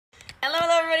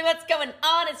what's going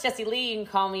on? It's Jessie Lee. You can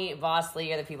call me Boss Lee.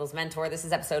 You're the people's mentor. This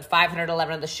is episode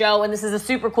 511 of the show, and this is a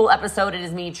super cool episode. It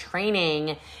is me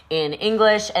training in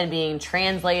English and being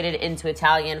translated into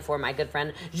Italian for my good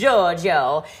friend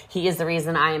Giorgio. He is the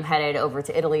reason I am headed over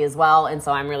to Italy as well, and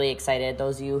so I'm really excited.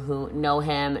 Those of you who know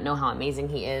him know how amazing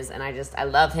he is, and I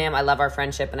love him. I love our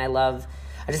friendship, and I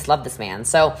just love this man.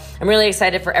 So I'm really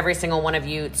excited for every single one of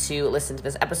you to listen to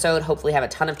this episode. Hopefully have a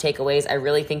ton of takeaways. I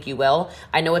really think you will.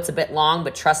 I know it's a bit long,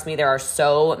 but trust me, there are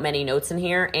so many notes in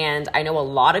here. And I know a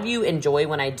lot of you enjoy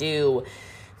when I do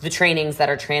the trainings that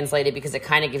are translated because it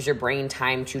kind of gives your brain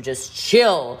time to just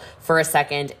chill for a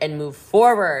second and move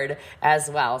forward as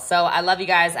well. So I love you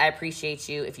guys. I appreciate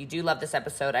you. If you do love this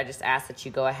episode, I just ask that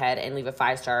you go ahead and leave a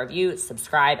 5-star review,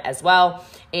 subscribe as well,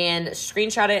 and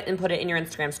screenshot it and put it in your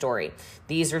Instagram story.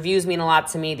 These reviews mean a lot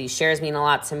to me. These shares mean a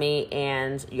lot to me,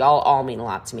 and y'all all mean a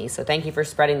lot to me. So thank you for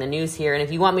spreading the news here. And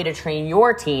if you want me to train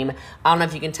your team, I don't know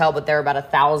if you can tell, but there are about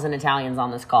 1,000 Italians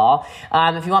on this call.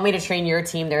 If you want me to train your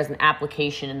team, there's an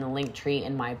application in the link tree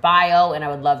in my bio, and I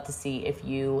would love to see if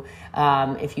you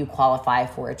qualify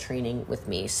for a training with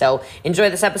me. So enjoy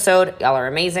this episode. Y'all are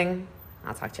amazing.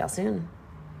 I'll talk to y'all soon.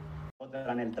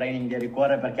 Nel training di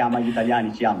ricorrere perché ama gli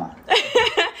italiani, ci ama.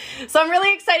 So I'm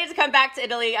really excited to come back to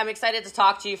Italy. I'm excited to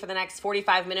talk to you for the next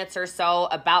 45 minutes or so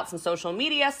about some social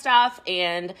media stuff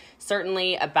and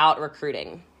certainly about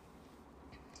recruiting.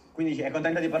 Quindi è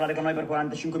contenta di parlare con noi per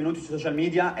 45 minuti su social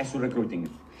media e sul recruiting.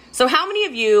 So how many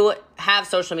of you have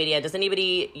social media? Does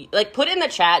anybody, put in the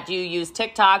chat, do you use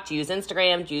TikTok? Do you use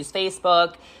Instagram? Do you use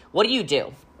Facebook? What do you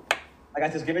do?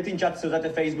 Ragazzi, scrivete in chat se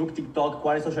usate Facebook, TikTok,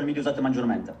 quale social media usate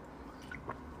maggiormente.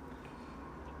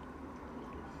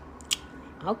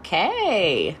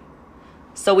 Okay.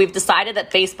 So we've decided that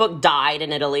Facebook died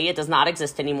in Italy. It does not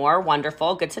exist anymore.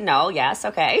 Wonderful. Good to know. Yes,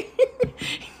 okay.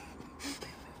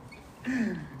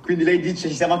 Quindi lei dice,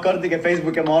 ci siamo accorti che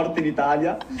Facebook è morto in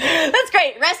Italia. That's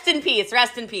great. Rest in peace.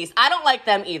 Rest in peace. I don't like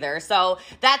them either. So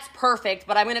that's perfect.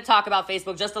 But I'm going to talk about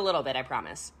Facebook just a little bit, I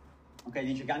promise. Ok,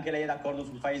 dice che anche lei è d'accordo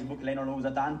su Facebook, lei non lo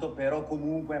usa tanto, però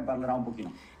comunque parlerà un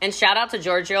pochino. And shout out to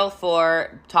Giorgio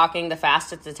for talking the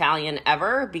fastest Italian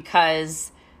ever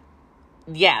because,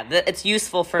 it's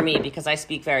useful for me because I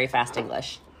speak very fast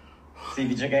English. Sì,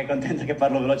 dice che è contenta che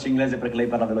parlo veloce inglese perché lei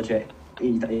parla veloce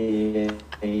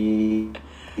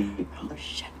Oh,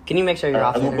 shit. Can you make sure you're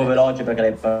off? Tradurgo veloce perché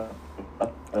lei parla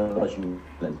veloce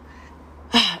inglese.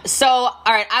 So,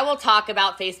 all right, I will talk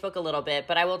about Facebook a little bit,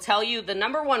 but I will tell you the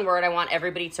number one word I want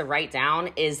everybody to write down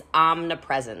is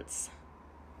omnipresence.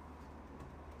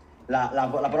 La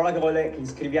parola che vuole che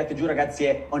scriviate giù, ragazzi,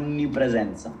 è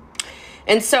onnipresenza.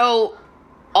 And so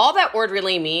all that word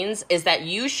really means is that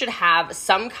you should have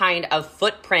some kind of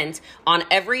footprint on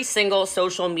every single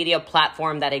social media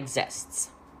platform that exists.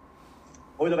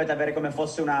 Voi dovete avere come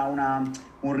fosse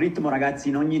un ritmo, ragazzi,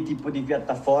 in ogni tipo di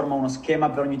piattaforma, uno schema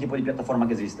per ogni tipo di piattaforma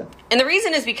che esiste. And the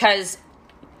reason is because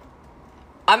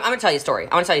I'm going to tell you a story.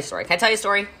 Can I tell you a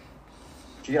story?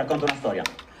 Ci racconto una storia.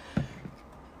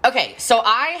 Okay, so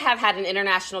I have had an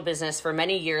international business for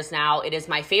many years now. It is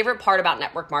my favorite part about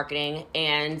network marketing.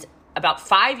 And about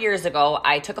 5 years ago,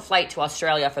 I took a flight to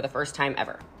Australia for the first time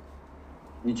ever.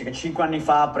 Dice che 5 anni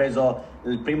fa ha preso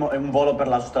un volo per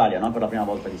l'Australia, no? Per la prima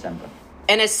volta di sempre.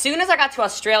 And as soon as I got to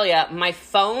Australia, my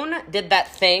phone did that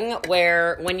thing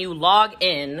where when you log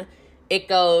in, it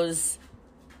goes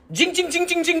jing, jing, jing,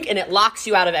 jing, jing, and it locks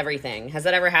you out of everything. Has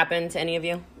that ever happened to any of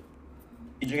you?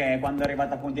 Dice che quando è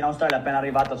arrivata appunto in Australia, appena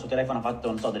arrivata, il suo telefono ha fatto,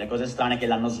 non so, delle cose strane che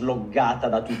l'hanno sloggata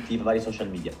da tutti i vari social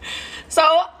media. So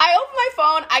I open my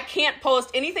phone, I can't post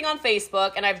anything on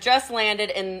Facebook, and I've just landed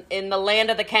in the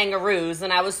land of the kangaroos,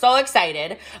 and I was so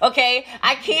excited. Okay,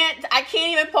 I can't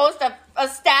even post a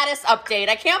status update.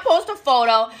 I can't post a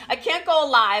photo. I can't go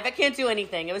live. I can't do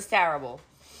anything. It was terrible.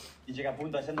 Dice che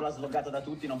appunto essendola sloggata da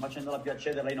tutti, non facendola più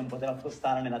accedere, lei non poteva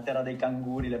postare nella terra dei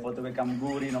canguri, le foto dei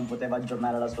canguri, non poteva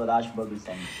aggiornare la sua dashboard,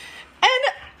 insomma.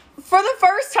 And for the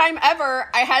first time ever,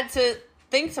 I had to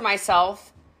think to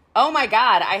myself, oh my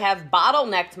God, I have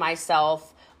bottlenecked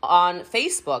myself on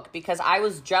Facebook because I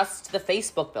was just the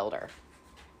Facebook builder.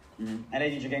 E lei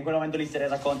dice che in quel momento lì si è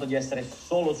resa conto di essere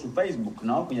solo su Facebook,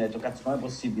 no? Quindi ha detto, cazzo, com'è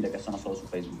possibile che sono solo su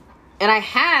Facebook? And I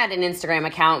had an Instagram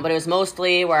account, but it was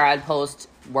mostly where I'd post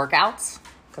workouts,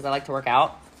 because I like to work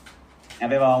out. E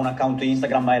aveva un account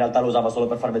Instagram, ma in realtà lo usava solo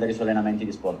per far vedere i suoi allenamenti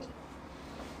di sport.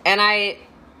 And I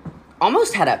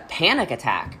almost had a panic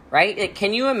attack, right?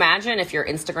 Can you imagine if your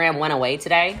Instagram went away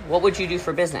today? What would you do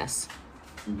for business?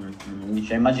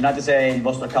 Dice, immaginate se il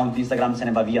vostro account Instagram se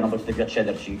ne va via, non potete più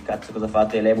accederci. Cazzo, cosa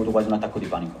fate? Lei ha avuto quasi un attacco di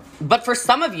panico. But for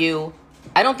some of you,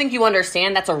 I don't think you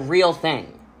understand that's a real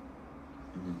thing.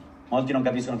 Molti non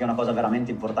capiscono che è una cosa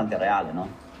veramente importante e reale, no?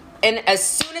 And as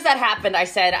soon as that happened, I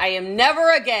said, I am never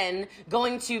again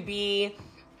going to be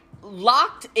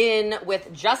locked in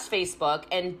with just Facebook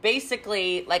and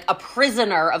basically like a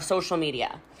prisoner of social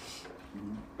media.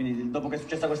 Quindi dopo che è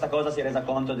successa questa cosa si è resa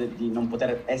conto di non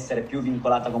poter essere più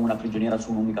vincolata come una prigioniera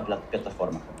su un'unica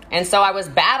piattaforma. And so I was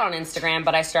bad on Instagram,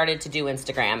 but I started to do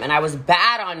Instagram. And I was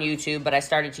bad on YouTube, but I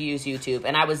started to use YouTube.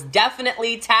 And I was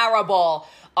definitely terrible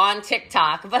on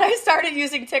TikTok, but I started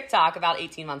using TikTok about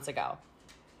 18 months ago.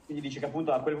 Quindi dice che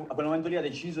appunto a quel momento lì ha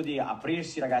deciso di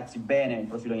aprirsi, ragazzi, bene il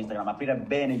profilo Instagram, aprire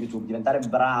bene YouTube, diventare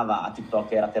brava a TikTok,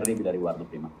 che era terribile a riguardo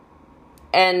prima.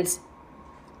 And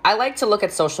I like to look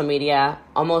at social media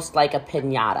almost like a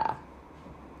piñata.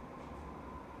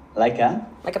 Like a?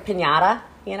 Like a piñata,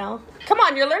 you know? Come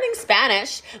on, you're learning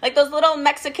Spanish. Like those little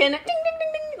Mexican, ding, ding,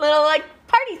 ding, ding, little like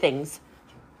party things.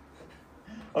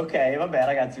 Ok, vabbè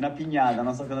ragazzi, una pignata,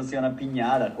 non so cosa sia una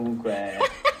pignata, comunque...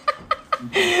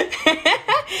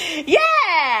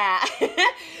 Yeah!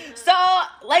 So,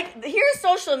 like, here's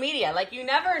social media. Like, you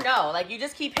never know. Like, you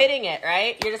just keep hitting it,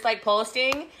 right? You're just, like,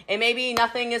 posting, and maybe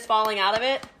nothing is falling out of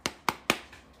it.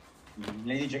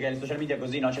 Lei dice che il social media è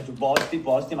così, no? Cioè tu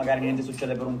posti, magari niente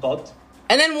succede per un tot.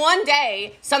 And then one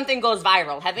day, something goes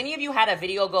viral. Have any of you had a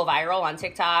video go viral on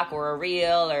TikTok or a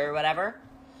reel or whatever?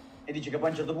 E dice che poi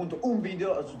a un certo punto un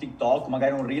video su TikTok,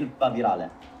 magari un reel, va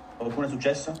virale. Qualcuno è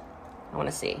successo? I want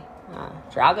to see.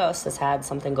 Dragos has had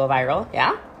something go viral,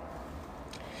 yeah?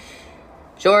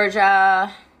 Georgia.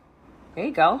 There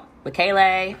you go.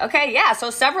 Michele. Okay, yeah, so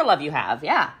several of you have,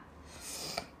 yeah.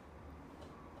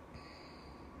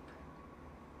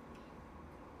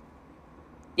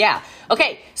 Yeah,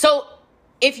 okay, so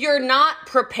if you're not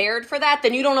prepared for that,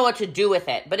 then you don't know what to do with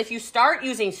it. But if you start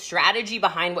using strategy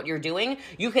behind what you're doing,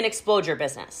 you can explode your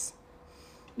business.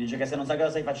 Dice che se non sai cosa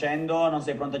stai facendo, non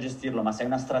sei pronto a gestirlo, ma se hai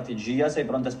una strategia, sei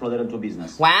pronto a esplodere il tuo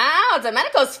business. Wow,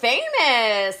 Domenico's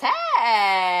famous.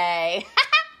 Hey.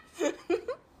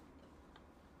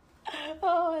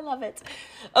 Oh, I love it.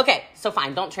 Okay, so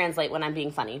fine, don't translate when I'm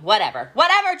being funny. Whatever,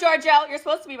 Giorgio, you're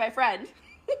supposed to be my friend.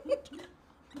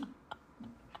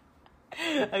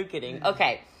 I'm kidding.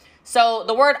 Okay, so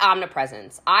the word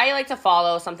omnipresence. I like to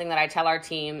follow something that I tell our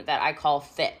team that I call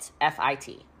FIT,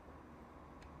 F-I-T.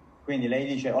 Quindi lei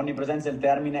dice onnipresenza è il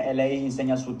termine e lei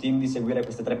insegna al suo team di seguire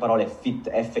queste tre parole, FIT,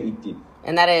 F-I-T.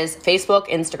 And that is Facebook,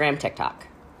 Instagram, TikTok.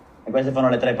 E queste sono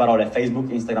le tre parole,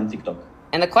 Facebook, Instagram, TikTok.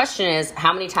 And the question is,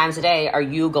 how many times a day are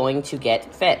you going to get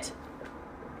fit?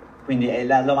 Quindi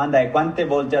la domanda è quante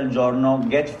volte al giorno,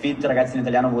 get fit ragazzi in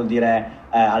italiano vuol dire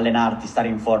allenarti, stare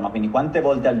in forma, quindi quante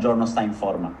volte al giorno stai in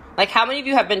forma? Like how many of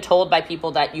you have been told by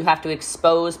people that you have to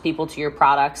expose people to your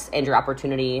products and your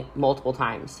opportunity multiple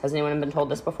times? Has anyone been told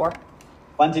this before?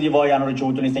 Quanti di voi hanno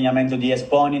ricevuto un insegnamento di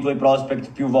esponi i tuoi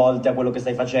prospect più volte a quello che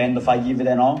stai facendo, fagli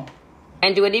vedere, no?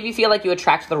 And do any of you feel like you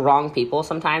attract the wrong people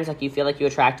sometimes? Like you feel like you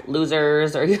attract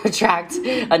losers or you attract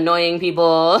annoying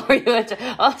people or you attract...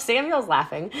 Oh, Samuel's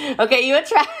laughing. Okay, you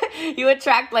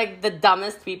attract like the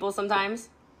dumbest people sometimes?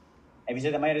 E vi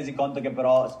siete mai resi conto che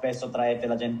però spesso attraete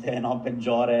la gente, no,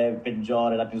 peggiore,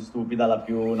 la più stupida, la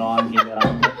più, no, anche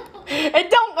ignorante? And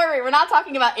don't worry, we're not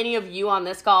talking about any of you on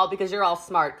this call because you're all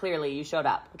smart. Clearly, you showed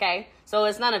up, okay? So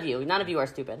it's none of you. None of you are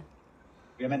stupid.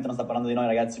 Ovviamente non sta parlando di noi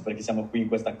ragazzi perché siamo qui in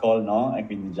questa call, no? E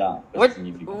quindi già questo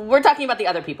significa. We're talking about the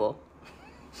other people.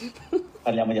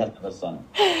 Parliamo di altre persone.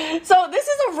 So this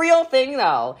is a real thing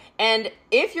though. And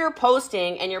if you're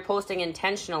posting and you're posting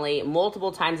intentionally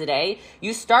multiple times a day,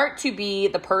 you start to be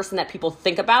the person that people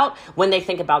think about when they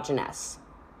think about Jeunesse.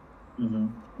 Mm-hmm.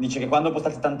 Dice che quando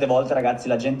postate tante volte ragazzi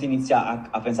la gente inizia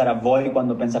a pensare a voi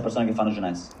quando pensa a persone che fanno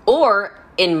Jeunesse. Or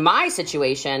in my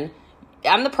situation,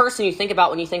 I'm the person you think about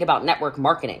when you think about network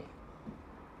marketing.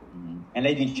 E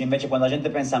lei dice invece quando la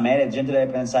gente pensa a me, la gente deve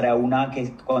pensare a una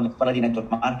che quando parla di network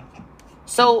marketing.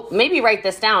 So maybe write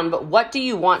this down, but what do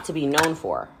you want to be known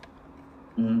for?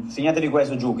 Segnatevi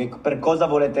questo giù, che per cosa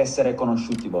volete essere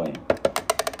conosciuti voi?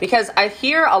 Because I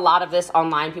hear a lot of this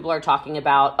online. People are talking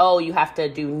about, oh, you have to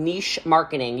do niche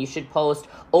marketing. You should post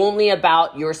only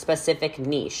about your specific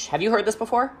niche. Have you heard this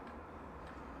before?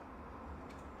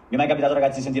 Mi è mai capitato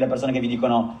ragazzi di sentire persone che vi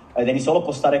dicono devi solo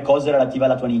postare cose relative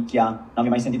alla tua nicchia? Non vi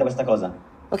mai sentita questa cosa?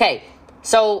 Okay,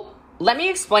 so let me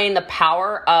explain the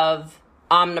power of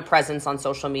omnipresence on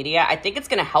social media. I think it's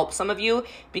going to help some of you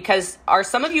because are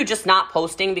some of you just not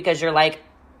posting because you're like,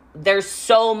 there's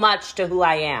so much to who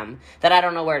I am that I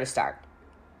don't know where to start.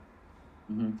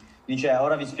 Dice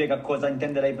ora vi spiega cosa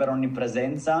intende lei per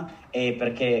onnipresenza e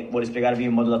perché vuole spiegarvi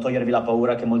in modo da togliervi la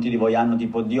paura che molti di voi hanno,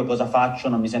 tipo Dio cosa faccio,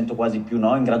 non mi sento quasi più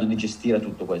in grado di gestire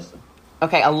tutto questo.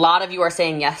 Okay, a lot of you are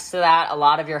saying yes to that. A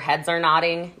lot of your heads are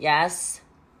nodding yes.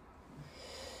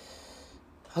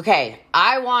 Okay,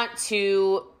 I want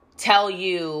to tell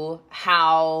you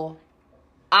how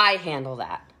I handle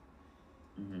that.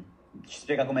 Mhm. Ci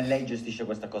spiega come lei gestisce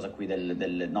questa cosa qui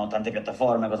no, tante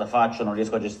piattaforme, cosa faccio, non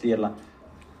riesco a gestirla.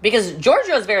 Because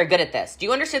Giorgio is very good at this. Do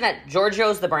you understand that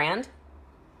Giorgio's the brand?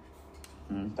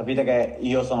 Capite che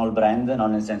io sono il brand, no?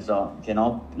 Nel senso che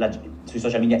sui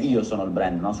social media io sono il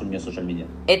brand, no? Sul mio social media.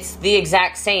 It's the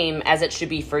exact same as it should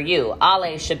be for you.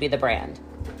 Ale should be the brand.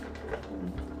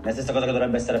 La stessa cosa che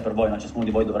dovrebbe essere per voi, no? Ciascuno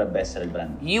di voi dovrebbe essere il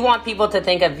brand. You want people to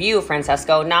think of you,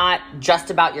 Francesco, not just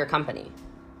about your company.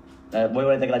 Voi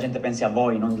volete che la gente pensi a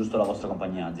voi, non giusto alla vostra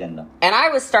compagnia, azienda. And I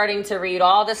was starting to read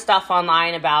all this stuff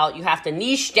online about you have to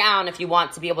niche down if you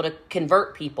want to be able to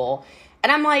convert people.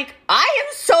 And I'm like, I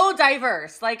am so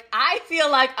diverse. Like, I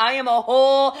feel like I am a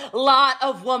whole lot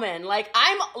of woman. Like,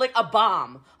 I'm like a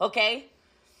bomb, okay?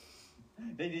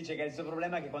 Lei dice che il suo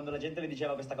problema è che quando la gente le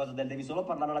diceva questa cosa del devi solo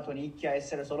parlare alla tua nicchia,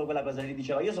 essere solo quella cosa, lei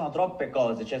diceva io sono troppe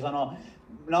cose, cioè sono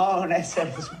non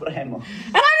essere supremo.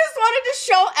 And I just wanted to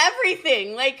show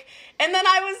everything. Like, and then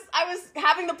I was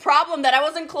having the problem that I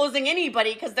wasn't closing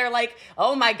anybody because they're like,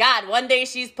 oh my God, one day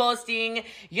she's posting,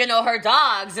 you know, her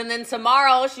dogs, and then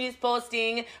tomorrow she's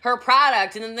posting her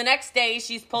product, and then the next day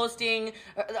she's posting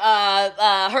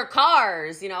her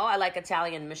cars. You know, I like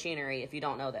Italian machinery, if you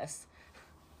don't know this.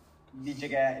 Dice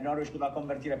che non riusciva a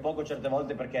convertire poco certe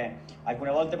volte perché alcune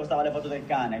volte postava le foto del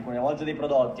cane, alcune volte dei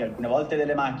prodotti, alcune volte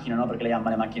delle macchine, no? Perché lei ama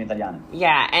le macchine italiane.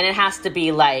 Yeah, and it has to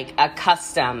be like a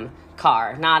custom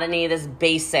car, not any of this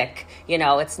basic, you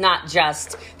know, it's not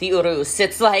just the Urus.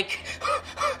 It's like,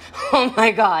 oh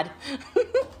my God.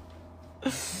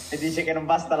 E dice che non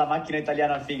basta la macchina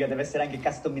italiana al figo, deve essere anche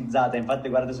customizzata. Infatti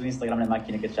guarda su Instagram le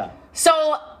macchine che c'ha. So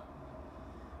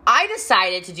I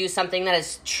decided to do something that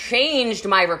has changed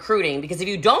my recruiting, because if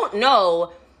you don't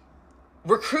know,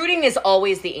 recruiting is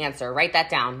always the answer. Write that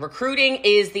down. Recruiting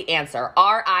is the answer.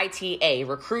 RITA.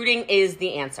 Recruiting is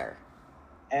the answer.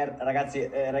 Ragazzi,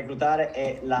 reclutare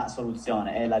è la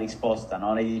soluzione, è la risposta,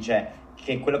 no? Lei dice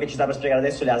che quello che ci sta per spiegare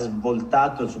adesso le ha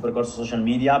svoltato il suo percorso social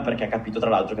media perché ha capito tra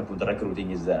l'altro che appunto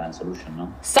recruiting is the solution,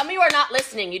 no? Some of you are not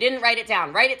listening. You didn't write it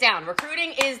down. Write it down.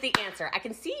 Recruiting is the answer. I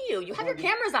can see you. You have your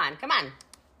cameras on. Come on.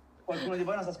 Qualcuno di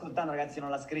voi non sta ascoltando, ragazzi,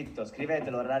 non l'ha scritto.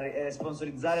 Scrivetelo.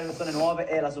 Sponsorizzare persone nuove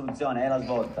è la soluzione, è la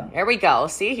svolta. Here we go.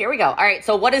 See, here we go. All right,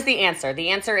 so what is the answer?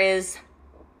 The answer is...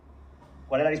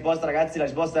 Qual è la risposta, ragazzi? La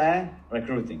risposta è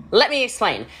recruiting. Let me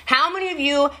explain. How many of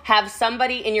you have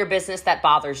somebody in your business that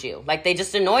bothers you? Like they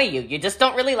just annoy you. You just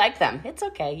don't really like them. It's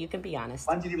okay. You can be honest.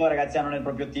 Quanti di voi, ragazzi, hanno nel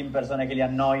proprio team persone che li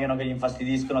annoiano, che gli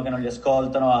infastidiscono, che non li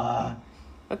ascoltano? Ah.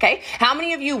 Okay. How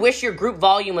many of you wish your group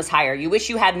volume was higher? You wish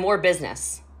you had more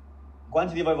business?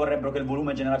 Quanti di voi vorrebbero che il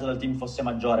volume generato dal team fosse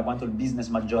maggiore, quanto il business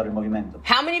maggiore, il movimento?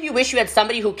 How many of you wish you had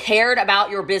somebody who cared about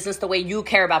your business the way you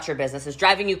care about your business? It's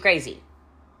driving you crazy.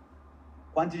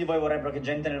 Quanti di voi vorrebbero che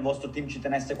gente nel vostro team ci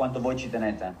tenesse quanto voi ci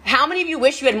tenete? How many of you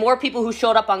wish you had more people who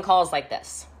showed up on calls like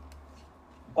this?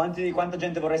 Quanta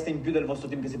gente vorreste in più del vostro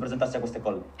team che si presentasse a queste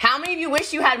call? How many of you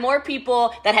wish you had more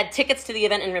people that had tickets to the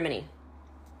event in Rimini?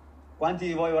 Quanti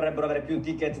di voi vorrebbero avere più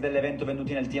ticket dell'evento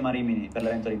venduti nel team a Rimini, per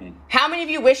l'evento Rimini? How many of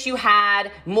you wish you had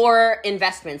more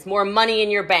investments, more money in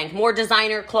your bank, more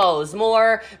designer clothes,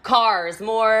 more cars,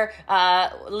 more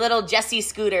little Jessie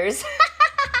scooters?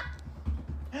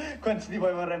 Quanti di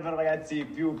voi vorrebbero, ragazzi,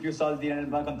 più soldi nel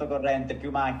conto corrente,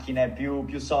 più macchine,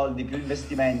 più soldi, più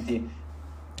investimenti?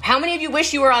 How many of you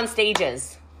wish you were on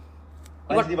stages?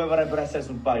 Quanti di voi vorrebbero essere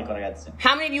sul palco, ragazzi?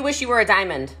 How many of you wish you were a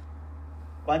diamond?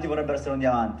 Quanti vorrebbero essere un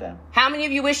diamante? How many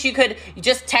of you wish you could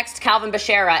just text Calvin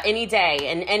Bashera any day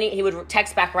and he would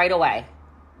text back right away?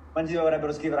 Quanti di voi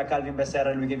vorrebbero scrivere a Calvin Bessera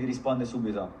e lui che vi risponde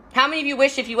subito? How many of you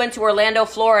wish if you went to Orlando,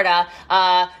 Florida,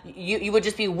 you would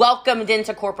just be welcomed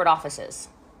into corporate offices?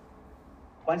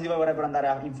 Quanti di voi vorrebbero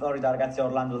andare in Florida, ragazzi, a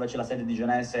Orlando, dove c'è la sede di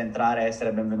Jeunesse, entrare e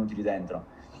essere benvenuti lì dentro?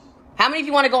 How many of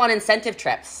you want to go on incentive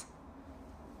trips?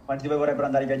 Quanti di voi vorrebbero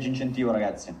andare ai viaggi incentivo,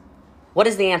 ragazzi? What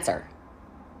is the answer?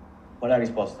 Qual è la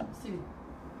risposta?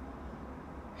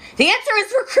 The answer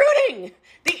is recruiting.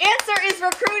 The answer is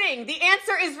recruiting. The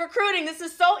answer is recruiting. This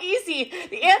is so easy.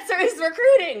 The answer is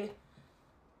recruiting.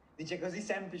 Dice così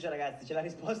semplice, ragazzi. C'è la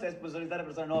risposta è sponsorizzare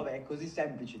persone nuove. È così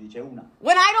semplice, dice una.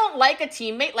 When I don't like a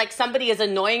teammate, like somebody is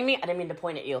annoying me, I didn't mean to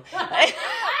point at you.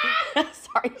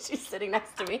 Sorry, she's sitting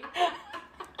next to me.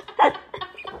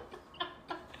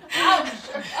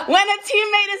 When a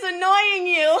teammate is annoying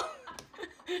you.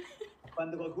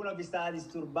 Quando qualcuno vi sta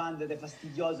disturbando ed è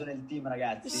fastidioso nel team,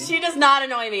 ragazzi. She does not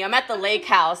annoy me. I'm at the lake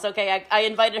house, okay? I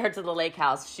invited her to the lake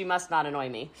house. She must not annoy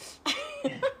me.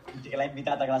 Dice che l'ha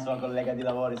invitata con la sua collega di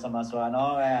lavoro, insomma, la sua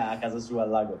a casa sua al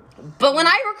lago. But when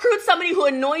I recruit somebody who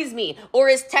annoys me or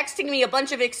is texting me a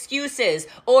bunch of excuses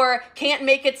or can't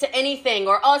make it to anything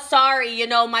or, oh, sorry,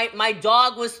 my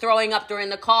dog was throwing up during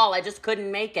the call. I just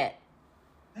couldn't make it.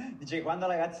 Dice che quando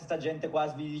ragazzi sta gente qua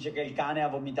vi dice che il cane ha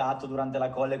vomitato durante la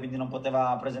call e quindi non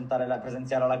poteva presenziare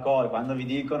alla call, quando vi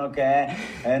dicono che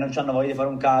non c'hanno voglia di fare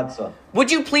un cazzo. Would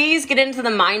you please get into the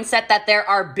mindset that there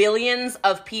are billions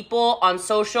of people on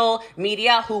social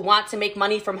media who want to make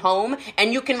money from home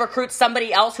and you can recruit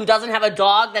somebody else who doesn't have a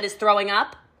dog that is throwing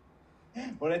up?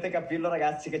 Volete capirlo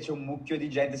ragazzi che c'è un mucchio di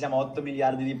gente, siamo 8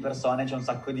 miliardi di persone, c'è un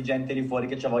sacco di gente lì fuori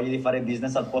che c'ha voglia di fare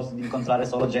business al posto di incontrare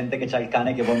solo gente che c'ha il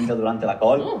cane che vomita durante la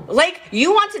call? Like,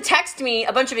 you want to text me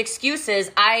a bunch of excuses,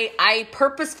 I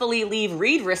purposefully leave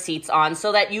read receipts on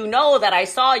so that you know that I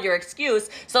saw your excuse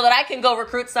so that I can go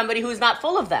recruit somebody who's not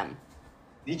full of them.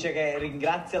 Dice che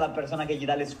ringrazia la persona che gli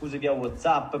dà le scuse via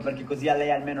WhatsApp perché così a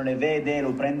lei almeno le vede,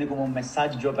 lo prende come un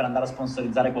messaggio per andare a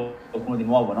sponsorizzare qualcuno di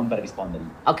nuovo, non per rispondergli.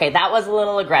 Okay, that was a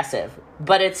little aggressive,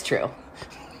 but it's true.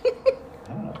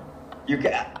 You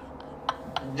can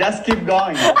just keep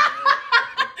going.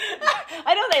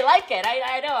 I know they like it.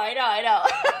 I know.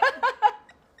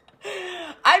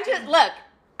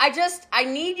 I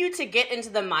need you to get into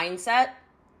the mindset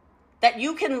that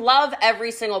you can love every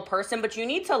single person, but you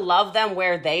need to love them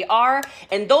where they are.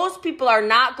 And those people are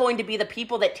not going to be the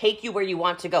people that take you where you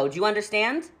want to go. Do you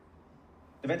understand?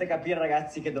 Dovete capire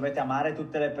ragazzi che dovete amare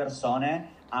tutte le persone,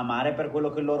 amare per quello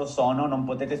che loro sono, non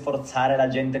potete forzare la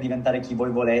gente a diventare chi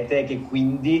voi volete e che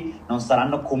quindi non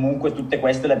saranno comunque tutte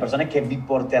queste le persone che vi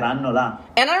porteranno là.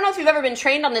 And I don't know if you've ever been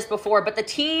trained on this before, but the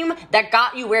team that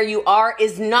got you where you are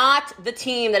is not the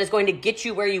team that is going to get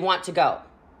you where you want to go.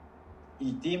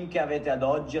 Il team che avete ad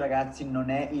oggi, ragazzi, non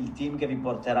è il team che vi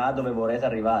porterà dove vorrete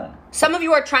arrivare. Some of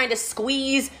you are trying to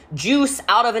squeeze juice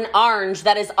out of an orange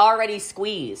that is already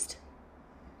squeezed.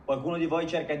 Qualcuno di voi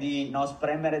cerca di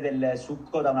spremere del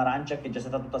succo da un'arancia che è già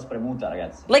stata tutta spremuta,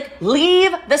 ragazzi. Like,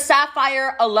 leave the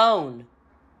sapphire alone.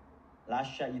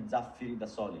 Lascia gli zaffiri da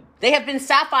soli. They have been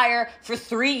sapphire for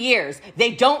 3 years.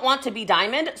 They don't want to be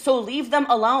diamond, so leave them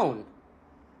alone.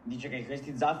 Dice che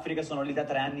questi zaffiri che sono lì da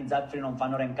 3 anni, zaffiri non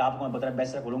fanno rank up come potrebbe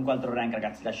essere qualunque altro rank,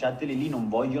 ragazzi. Lasciateli lì, non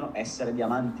vogliono essere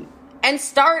diamanti. And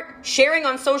start sharing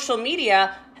on social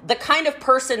media the kind of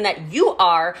person that you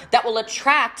are that will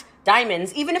attract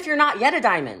diamonds, even if you're not yet a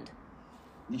diamond.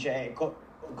 Dice,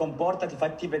 comportati,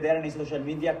 fatti vedere nei social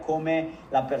media come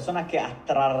la persona che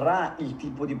attrarrà il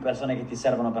tipo di persone che ti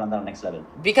servono per andare al next level.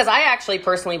 Because I actually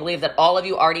personally believe that all of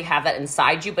you already have that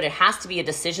inside you, but it has to be a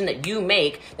decision that you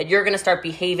make that you're going to start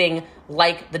behaving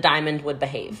like the diamond would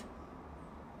behave.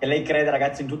 E lei crede,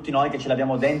 ragazzi, in tutti noi che ce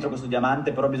l'abbiamo dentro questo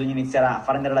diamante, però bisogna iniziare a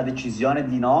prendere la decisione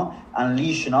di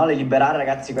unleash, liberare,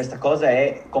 ragazzi, questa cosa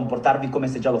e comportarvi come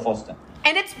se già lo foste.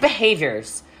 And it's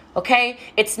behaviors, okay?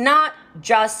 It's not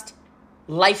just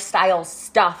lifestyle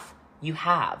stuff you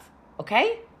have,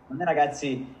 okay? Non è,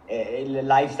 ragazzi, il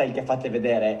lifestyle che fate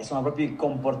vedere, sono proprio i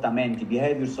comportamenti.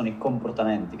 Behavior sono i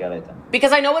comportamenti che avete.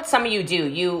 Because I know what some of you do.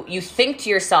 You think to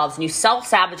yourselves and you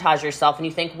self-sabotage yourself and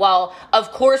you think, well,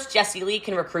 of course Jessie Lee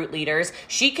can recruit leaders.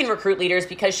 She can recruit leaders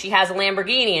because she has a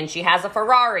Lamborghini and she has a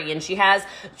Ferrari and she has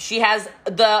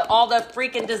all the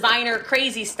freaking designer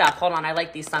crazy stuff. Hold on, I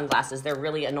like these sunglasses. They're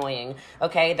really annoying.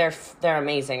 Okay, they're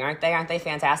amazing, aren't they? Aren't they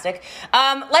fantastic?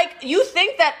 Like, you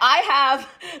think that I have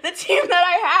the team that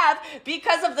I have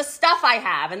because of the stuff I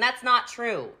have, and that's not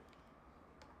true.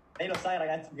 E lo sai,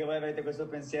 ragazzi, che voi avete questo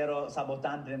pensiero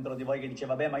sabotante dentro di voi che dice,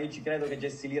 vabbè, ma io ci credo che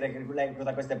Jessie Lee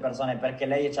recluta queste persone perché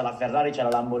lei c'ha la Ferrari, c'ha la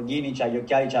Lamborghini, c'ha gli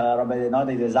occhiali, c'ha la roba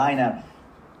dei designer.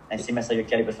 E si è messa gli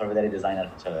occhiali per far vedere i designer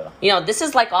che c'aveva. You know, this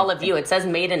is like all of you. It says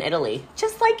made in Italy.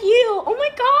 Just like you. Oh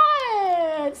my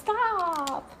God.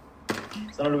 Stop.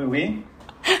 Sono Louis.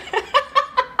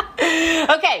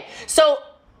 Okay, so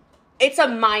it's a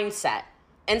mindset.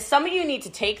 And some of you need to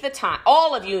take the time.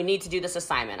 All of you need to do this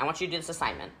assignment. I want you to do this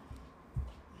assignment.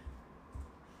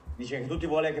 Dice che tutti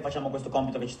vuole che facciamo questo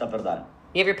compito che ci sta per dare.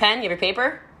 You have your pen? You have your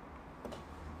paper?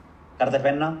 Carta e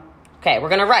penna? Okay, we're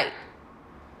going to write.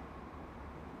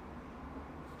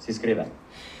 Si scrive.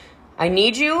 I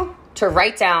need you to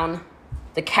write down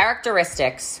the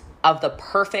characteristics of the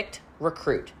perfect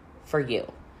recruit for you.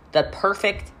 The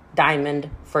perfect diamond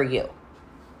for you.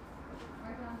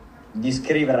 Di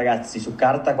scrivere, ragazzi, su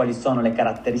carta quali sono le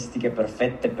caratteristiche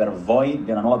perfette per voi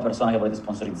di una nuova persona che volete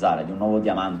sponsorizzare, di un nuovo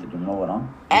diamante, di un nuovo,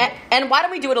 no? And why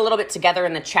don't we do it a little bit together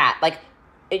in the chat? Like,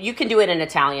 you can do it in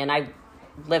Italian. I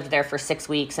lived there for 6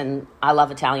 weeks and I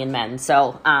love Italian men,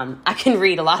 so I can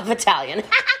read a lot of Italian.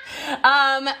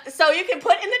 So you can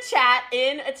put in the chat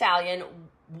in Italian,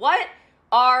 what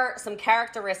are some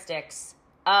characteristics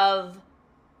of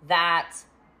that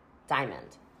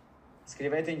diamond?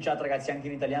 Scrivete in chat, ragazzi, anche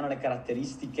in italiano le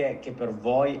caratteristiche che per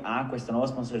voi ha questo nuovo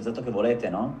sponsorizzato che volete,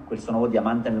 no? Questo nuovo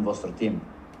diamante nel vostro team.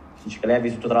 Dice che lei ha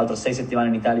vissuto tra l'altro 6 settimane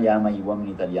in Italia e ama gli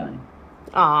uomini italiani.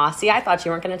 Aw, see, I thought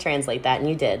you weren't going to translate that, and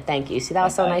you did. Thank you. See, that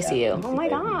was so nice of you. Oh, my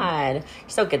God. You're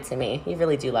so good to me. You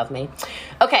really do love me.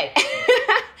 Okay.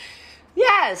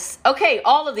 Yes. Okay,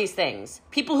 all of these things.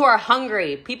 People who are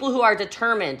hungry, people who are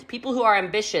determined, people who are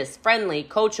ambitious, friendly,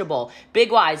 coachable,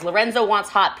 big wise. Lorenzo wants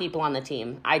hot people on the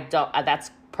team.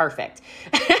 That's perfect.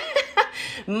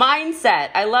 Mindset.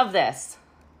 I love this.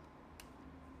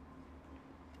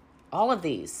 All of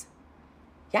these.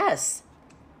 Yes.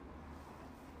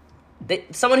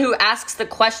 Someone who asks the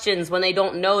questions when they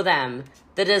don't know them.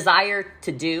 The desire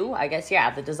to do, I guess, yeah,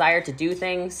 the desire to do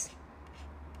things.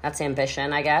 That's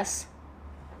ambition, I guess.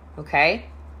 Okay.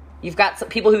 You've got some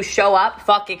people who show up,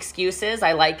 fuck excuses.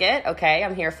 I like it. Okay,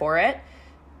 I'm here for it.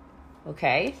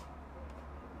 Okay.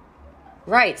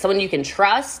 Right, someone you can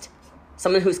trust,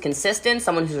 someone who's consistent,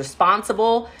 someone who's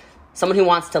responsible, someone who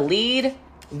wants to lead,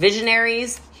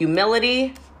 visionaries,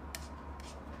 humility,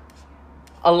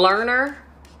 a learner,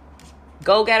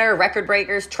 go-getter, record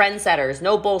breakers, trendsetters,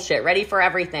 no bullshit, ready for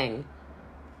everything.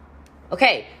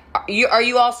 Okay, are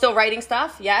you all still writing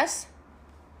stuff? Yes?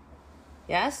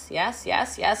 Yes.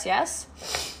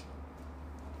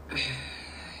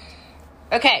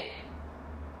 Okay,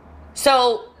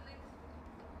 so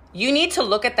you need to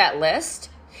look at that list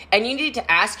and you need to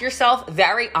ask yourself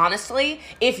very honestly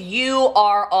if you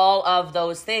are all of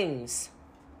those things.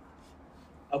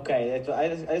 Ok, adesso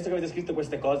che avete scritto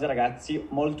queste cose, ragazzi,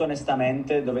 molto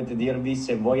onestamente dovete dirvi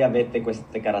se voi avete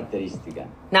queste caratteristiche.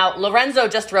 Now, Lorenzo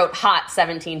just wrote hot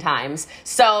 17 times,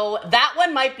 so that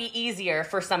one might be easier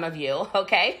for some of you,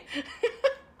 okay?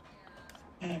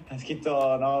 Ha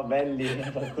scritto, no, belli,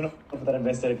 qualcuno potrebbe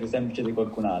essere più semplice di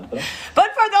qualcun altro.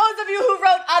 But for those of you who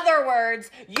wrote other words,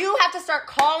 you have to start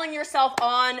calling yourself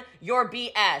on your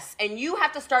BS, and you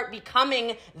have to start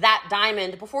becoming that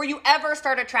diamond before you ever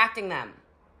start attracting them.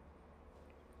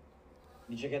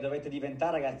 Dice che dovete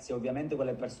diventare, ragazzi, ovviamente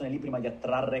quelle persone lì prima di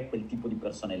attrarre quel tipo di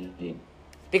persone lì.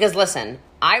 Because listen,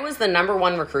 I was the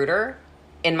 #1 recruiter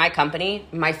in my company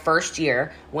my first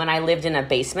year when I lived in a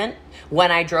basement,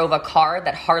 when I drove a car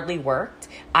that hardly worked.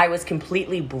 I was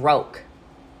completely broke.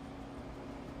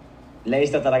 Lei è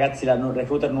stata, ragazzi, la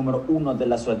recruiter numero 1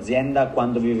 della sua azienda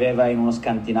quando viveva in uno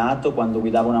scantinato, quando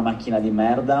guidava una macchina di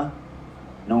merda,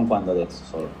 non quando adesso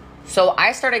solo. So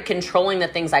I started controlling the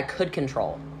things I could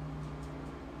control.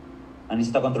 Ha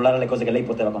iniziato a controllare le cose che lei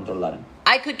poteva controllare.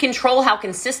 I could control how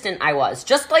consistent I was,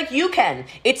 just like you can.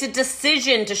 It's a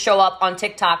decision to show up on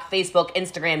TikTok, Facebook,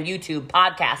 Instagram, YouTube,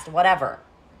 podcast, whatever.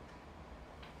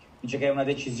 Dice che è una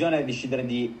decisione decidere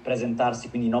di presentarsi,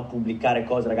 quindi non pubblicare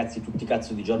cose, ragazzi, tutti i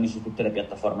cazzo di giorni su tutte le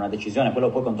piattaforme. Una decisione, quello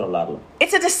puoi controllarlo.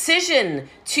 It's a decision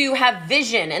to have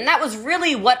vision, and that was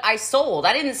really what I sold.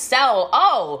 I didn't sell,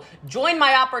 oh, join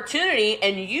my opportunity,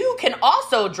 and you can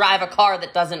also drive a car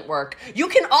that doesn't work. You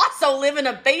can also live in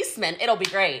a basement. It'll be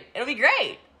great. It'll be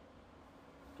great.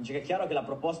 Dice che è chiaro che la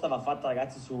proposta va fatta,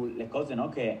 ragazzi, sulle cose, no,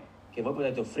 che voi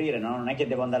potete offrire, no? Non è che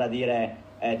devo andare a dire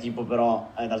tipo però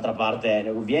d'altra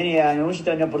parte vieni a conoscere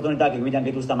la mia opportunità che guidi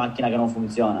anche tu sta macchina che non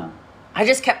funziona. I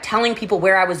just kept telling people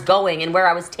where I was going and where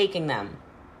I was taking them.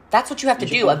 That's what you have to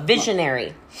do, a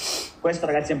visionary. Questo,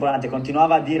 ragazzi, è importante.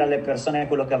 Continuava a dire alle persone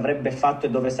quello che avrebbe fatto e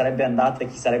dove sarebbe andata e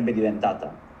chi sarebbe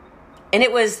diventata. And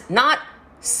it was not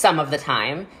some of the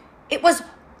time, it was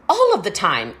all of the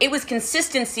time. It was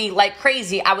consistency like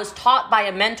crazy. I was taught by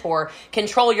a mentor,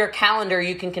 control your calendar,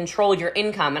 you can control your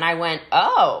income. And I went,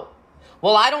 oh,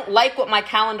 well, I don't like what my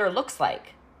calendar looks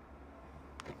like.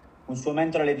 Un suo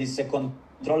mentore le disse,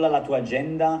 controlla la tua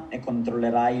agenda e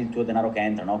controllerai il tuo denaro che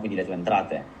entra, no? Quindi le tue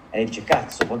entrate. E lei dice,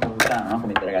 cazzo, porca puttana, no?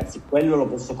 Come dire, ragazzi, quello lo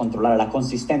posso controllare, la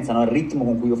consistenza, no? Il ritmo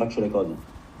con cui io faccio le cose.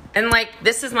 And like,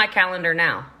 this is my calendar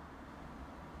now.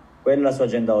 Quella è la sua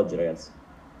agenda oggi, ragazzi.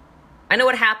 I know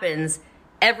what happens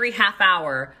every half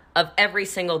hour of every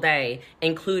single day,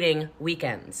 including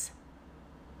weekends.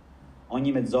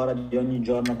 Ogni mezz'ora di ogni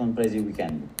giorno, compresi i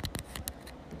weekend.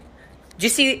 Do you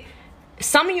see,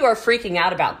 some of you are freaking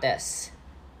out about this,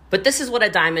 but this is what a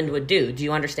diamond would do. Do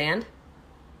you understand?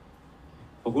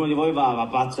 Qualcuno di voi va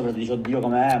pazzo perché dice, oddio,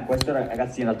 com'è? Questo,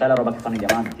 ragazzi, in realtà è la roba che fanno i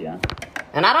diamanti,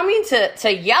 And I don't mean to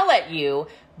yell at you,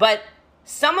 but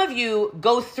some of you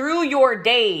go through your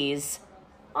days.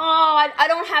 Oh, I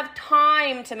don't have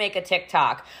time to make a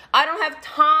TikTok. I don't have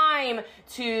time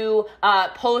to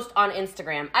post on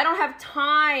Instagram. I don't have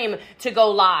time to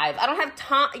go live. I don't have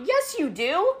time. Yes, you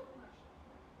do.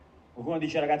 Qualcuno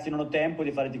dice ragazzi non ho tempo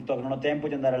di fare TikTok, non ho tempo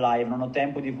di andare live, non ho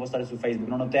tempo di postare su Facebook,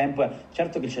 non ho tempo.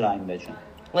 Certo che ce l'ha invece.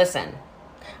 Listen,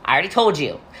 I already told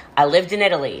you, I lived in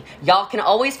Italy. Y'all can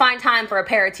always find time for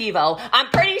aperitivo. I'm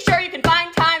pretty sure you can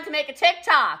find time to make a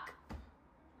TikTok.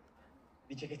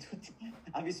 Dice che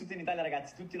ha vissuto in Italia,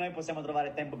 ragazzi, tutti noi possiamo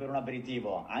trovare tempo per un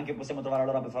aperitivo, anche possiamo trovare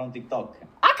l'ora per fare un TikTok.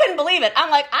 I couldn't believe it. I'm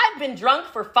like, I've been drunk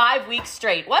for 5 weeks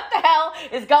straight. What the hell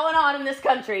is going on in this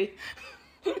country?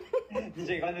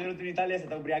 Dice che quando è venuto in Italia è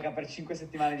stata ubriaca per 5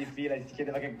 settimane di fila e si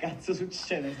chiedeva che cazzo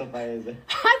succede in sto paese.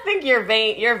 I think your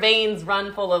veins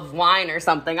run full of wine or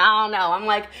something. I don't know. I'm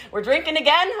like, we're drinking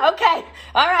again? Okay.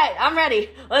 All right, I'm ready.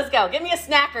 Let's go. Give me a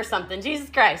snack or something. Jesus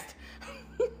Christ.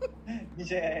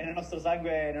 Dice nel nostro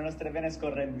sangue, nelle nostre vene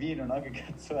scorre il vino, no? Che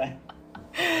cazzo è?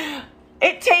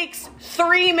 It takes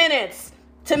 3 minutes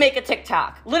to make a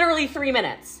TikTok. Literally 3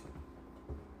 minutes.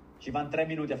 Ci vanno 3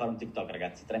 minuti a fare un TikTok,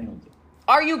 ragazzi, 3 minuti.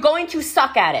 Are you going to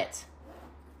suck at it?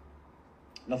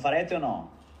 Lo farete o no?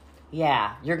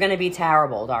 Yeah, you're gonna be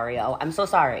terrible, Dario. I'm so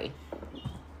sorry.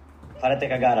 Farete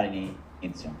cagare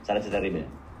all'inizio, sarete terribili.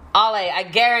 Ale, I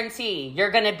guarantee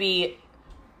you're gonna be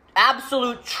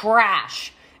absolute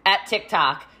trash at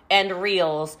TikTok and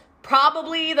Reels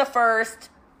probably the first,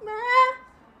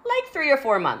 like 3 or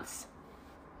 4 months.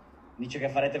 Dice che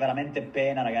farete veramente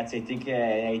pena, ragazzi,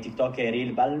 ai TikTok e ai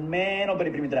Reel, almeno per i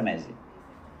primi 3 mesi.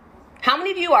 How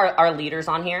many of you are leaders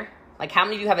on here? Like, how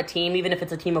many of you have a team, even if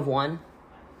it's a team of 1?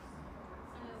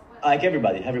 Like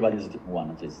everybody is a team of 1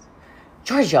 at least.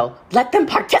 Giorgio, let them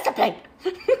participate.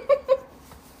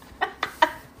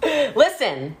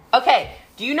 Listen, okay,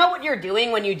 do you know what you're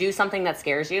doing when you do something that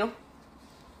scares you?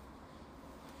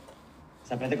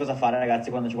 Sapete cosa fare,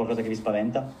 ragazzi, quando c'è qualcosa che vi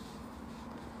spaventa?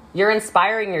 You're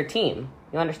inspiring your team.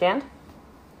 You understand?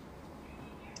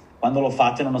 Quando lo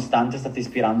fate nonostante state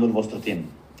ispirando il vostro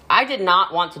team. I did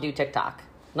not want to do TikTok.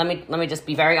 Let me just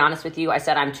be very honest with you. I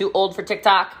said I'm too old for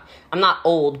TikTok. I'm not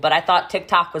old, but I thought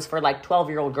TikTok was for like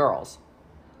 12-year-old girls.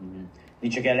 Mm-hmm.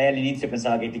 Dice che lei all'inizio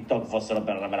pensava che i TikTok fossero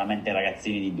per veramente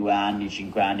ragazzini di 2 anni,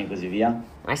 5 anni e così via.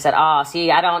 I said, oh,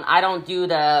 see, I don't do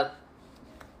the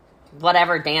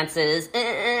whatever dances,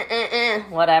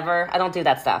 whatever. I don't do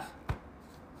that stuff.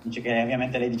 Dice che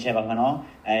ovviamente lei diceva, ma no,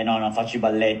 no, non faccio i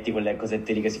balletti, quelle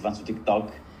cosette lì che si fanno su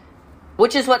TikTok.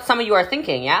 Which is what some of you are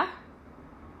thinking, yeah?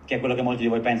 Che è quello che molti di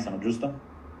voi pensano, giusto?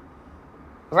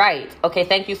 Right. Okay,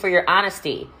 thank you for your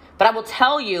honesty. But I will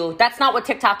tell you, that's not what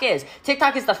TikTok is.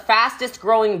 TikTok is the fastest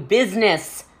growing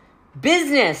business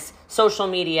social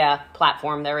media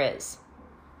platform there is.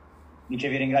 Dice,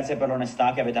 vi ringrazio per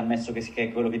l'onestà che avete ammesso che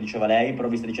è quello che diceva lei, però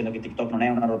vi sta dicendo che TikTok non è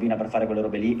una robina per fare quelle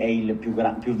robe lì, è il più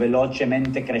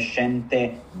velocemente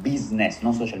crescente business,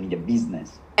 non social media,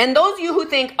 business. And those of you who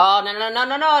think, oh,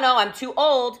 no, I'm too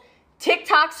old,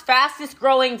 TikTok's fastest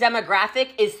growing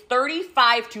demographic is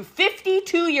 35 to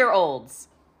 52-year-olds.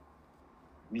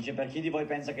 Dice, per chi di voi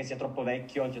pensa che sia troppo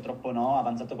vecchio, che troppo no,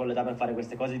 avanzato con l'età per fare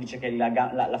queste cose, dice che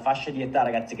la fascia di età,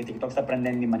 ragazzi, che TikTok sta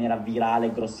prendendo in maniera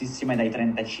virale, grossissima, è dai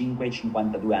 35 ai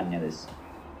 52 anni adesso.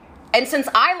 And since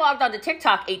I logged onto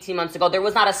TikTok 18 months ago, there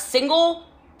was not a single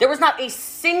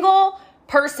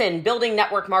person building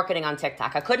network marketing on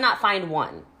TikTok. I could not find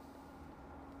one.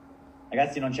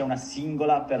 Ragazzi, non c'è una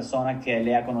singola persona che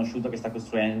lei ha conosciuto che sta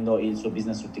costruendo il suo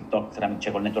business su TikTok,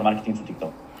 cioè col network marketing su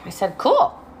TikTok. I said,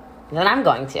 cool. Then I'm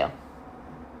going to.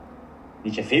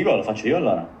 Dice, figo, lo faccio io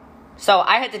allora. So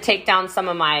I had to take down some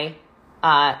of my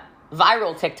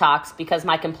viral TikToks because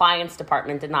my compliance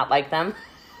department did not like them.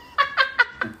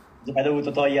 Hai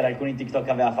dovuto togliere alcuni TikTok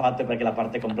che aveva fatto perché la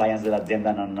parte compliance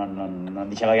dell'azienda non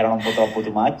diceva che erano un po' troppo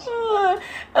too much.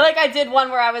 Like I did one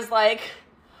where I was like,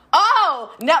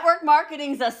 oh, network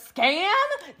marketing's a scam?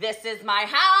 This is my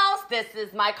house. This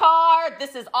is my car.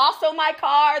 This is also my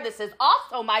car. This is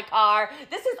also my car.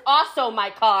 This is also my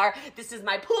car. This is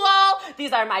my pool.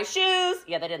 These are my shoes.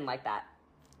 Yeah, they didn't like that.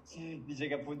 Dice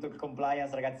che appunto il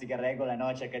compliance, ragazzi, che regola,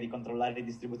 no? Cerca di controllare i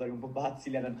distributori un po' pazzi.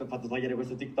 Le hanno fatto togliere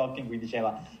questo TikTok in cui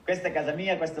diceva, questa è casa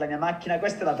mia, questa è la mia macchina,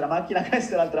 questa è l'altra macchina,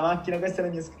 questa è l'altra macchina, queste sono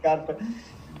le mie scarpe.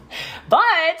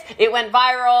 But it went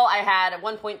viral. I had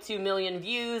 1.2 million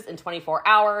views in 24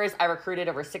 hours. I recruited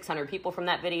over 600 people from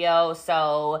that video,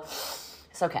 so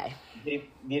it's okay.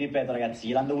 Vi ripeto, ragazzi,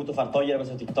 gliel'hanno dovuto far togliere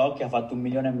questo TikTok che ha fatto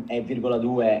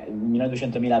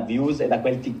 1.200.000 views e da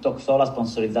quel TikTok solo ha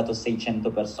sponsorizzato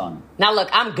 600 persone. Now look,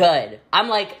 I'm good. I'm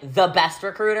like the best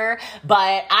recruiter,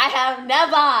 but I have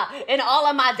never in all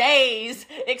of my days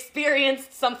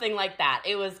experienced something like that.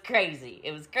 It was crazy.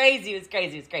 It was crazy. It was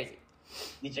crazy. It was crazy.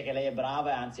 Dice che lei è brava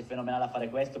e anzi è fenomenale a fare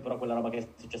questo, però quella roba che è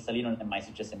successa lì non è mai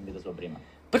successa in vita sua prima.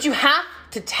 But you have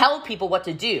to tell people what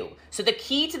to do. So the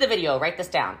key to the video, write this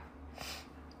down.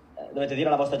 dovete dire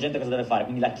alla vostra gente cosa deve fare.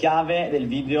 Quindi la chiave del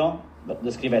video,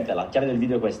 scrivetela, la chiave del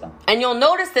video è questa. And you'll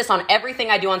notice this on everything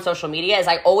I do on social media is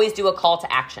I always do a call to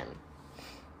action.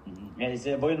 E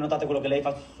se voi notate quello che lei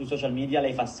fa sui social media,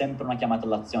 lei fa sempre una chiamata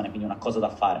all'azione, quindi una cosa da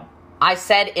fare. I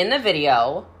said in the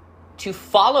video to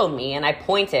follow me, and I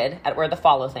pointed at where the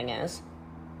follow thing is.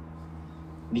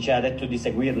 Ha detto di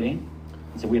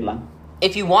seguirla.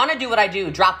 If you want to do what I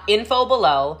do, drop info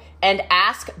below and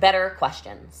ask better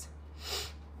questions.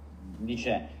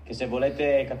 Dice che se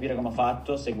volete capire come ho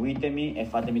fatto, seguitemi e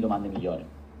fatemi domande migliori.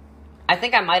 I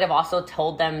think I might have also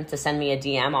told them to send me a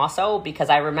DM also, because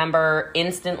I remember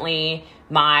instantly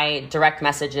my direct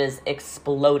messages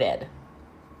exploded.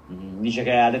 Dice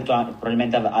che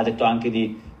probabilmente ha detto anche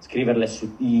di scriverle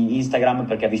su Instagram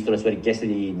perché ha visto le sue richieste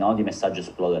di messaggio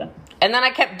esplodere. And then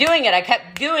I kept doing it, I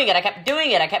kept doing it, I kept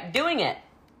doing it, I kept doing it.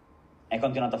 E ha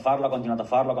continuato a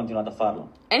farlo.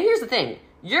 And here's the thing,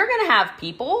 you're going to have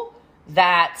people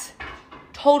that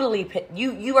totally,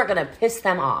 you are going to piss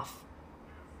them off.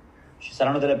 Ci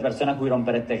saranno delle persone a cui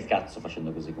romperete il cazzo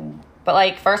facendo così comunque. But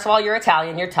like, first of all, you're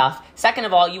Italian, you're tough. Second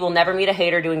of all, you will never meet a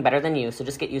hater doing better than you, so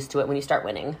just get used to it when you start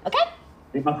winning, okay?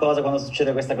 Prima cosa, quando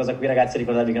succede questa cosa qui, ragazzi,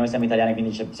 ricordatevi che noi siamo italiani,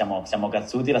 quindi siamo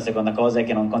cazzuti. La seconda cosa è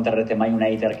che non incontrerete mai un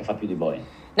hater che fa più di voi.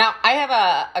 Now, I have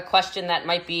a question that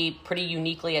might be pretty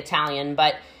uniquely Italian,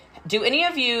 but do any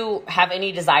of you have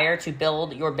any desire to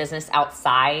build your business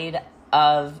outside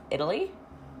of Italy?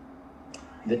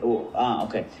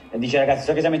 Ok. Dice, ragazzi,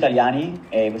 so che siamo italiani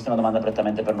e questa è una domanda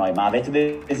prettamente per noi, ma avete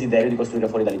desiderio di costruire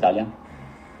fuori dall'Italia?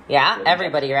 Yeah,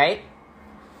 everybody, right?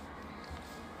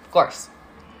 Of course.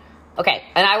 Okay,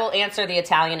 and I will answer the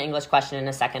Italian-English question in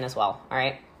a second as well, all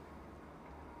right?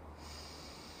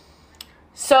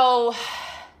 So,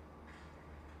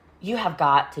 you have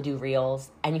got to do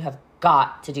Reels and you have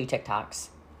got to do TikToks.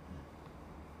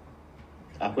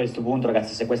 A questo punto,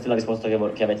 ragazzi, se questa è la risposta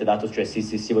che avete dato, cioè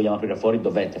sì, vogliamo aprire fuori,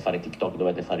 dovete fare TikTok,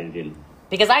 dovete fare il Reel.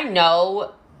 Because I know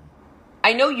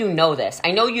you know this.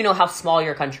 I know you know how small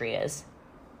your country is.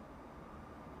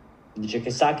 Dice che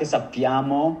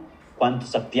sappiamo quanto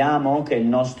sappiamo che il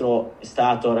nostro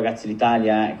stato, ragazzi,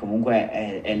 l'Italia è comunque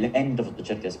è lento sotto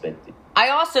certi aspetti. I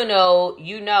also know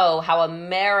you know how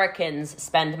Americans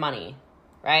spend money,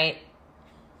 right?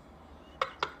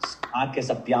 Anche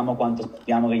sappiamo che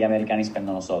gli americani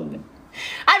spendono soldi.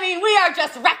 I mean, we are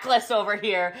just reckless over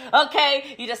here,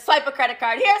 okay? You just swipe a credit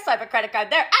card here, swipe a credit card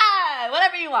there,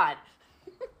 whatever you want.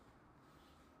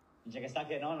 Dice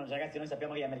che no, ragazzi, noi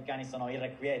sappiamo che gli americani sono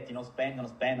irrequieti, non spendono,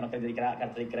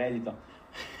 carta di credito.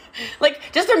 Like,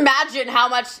 just imagine how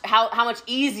much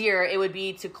easier it would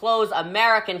be to close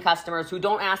American customers who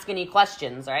don't ask any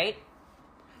questions, right?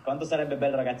 Quanto sarebbe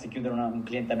bello, ragazzi, chiudere un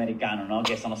cliente americano, no?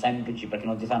 Che sono semplici perché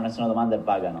non ti fanno nessuna domanda e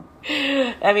pagano.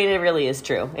 I mean, it really is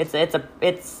true. It's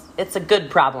a good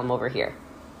problem over here.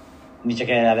 Dice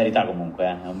che è la verità comunque,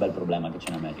 è un bel problema che c'è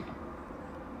in America.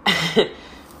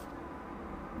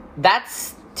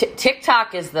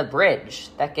 TikTok is the bridge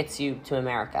that gets you to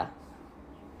America.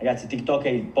 Ragazzi, TikTok è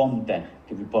il ponte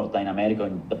che vi porta in America e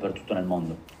dappertutto nel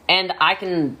mondo. And I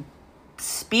can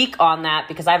speak on that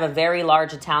because I have a very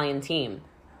large Italian team.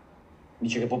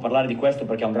 Dice che può parlare di questo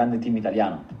perché ha un grande team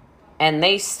italiano. And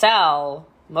they sell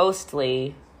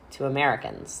mostly to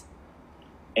Americans.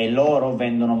 E loro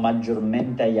vendono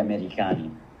maggiormente agli americani.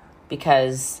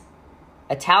 Because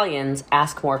Italians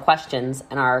ask more questions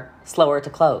and are slower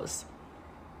to close.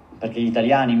 Perché gli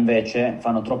italiani invece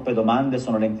fanno troppe domande e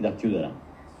sono lenti da chiudere.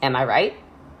 Am I right?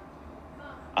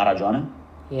 Ha ragione?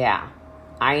 Yeah,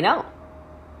 I know.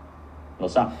 Lo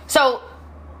sa. So,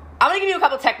 I'm going to give you a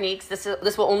couple techniques.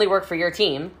 This will only work for your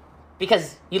team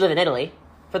because you live in Italy,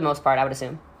 for the most part, I would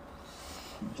assume.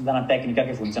 Ci dà una tecnica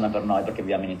che funziona per noi perché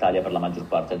viviamo in Italia per la maggior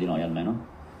parte di noi almeno.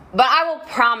 But I will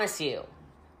promise you,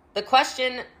 the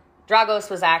question Dragos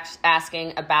was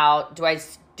asking about, do I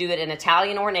do it in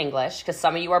Italian or in English? Because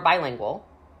some of you are bilingual.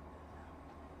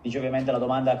 Dice ovviamente la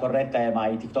domanda corretta è ma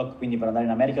i TikTok quindi per andare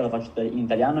in America lo faccio in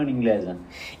italiano o in inglese?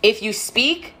 If you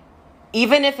speak,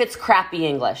 even if it's crappy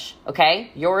English,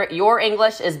 okay? Your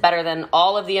English is better than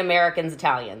all of the Americans'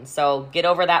 Italian. So get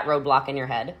over that roadblock in your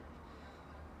head.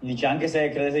 Dice anche se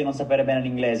credete di non sapere bene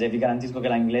l'inglese, vi garantisco che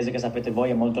l'inglese che sapete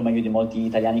voi è molto meglio di molti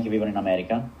italiani che vivono in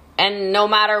America. And no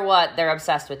matter what, they're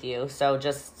obsessed with you. So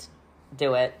just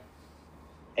do it.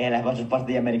 E la maggior parte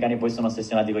degli americani poi sono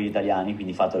ossessionati con gli italiani,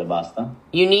 quindi fatelo e basta.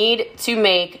 You need to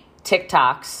make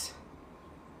TikToks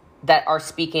that are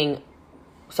speaking.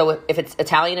 So if it's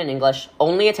Italian and English,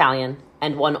 only Italian,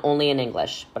 and one only in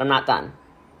English. But I'm not done.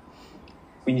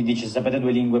 Quindi dici, se sapete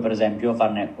due lingue, per esempio,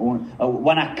 farne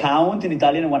one account in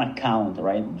Italian e one account,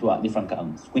 right? Two different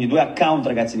accounts. Quindi due account,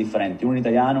 ragazzi, differenti, uno in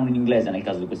italiano e uno in inglese nel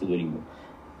caso di queste due lingue.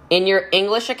 In your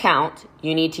English account,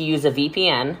 you need to use a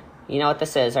VPN. You know what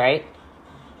this is, right?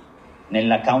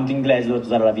 Nell'account inglese dovete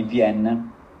usare la VPN.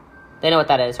 They know what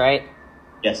that is, right?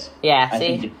 Yes. Yeah,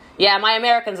 see? Yeah, my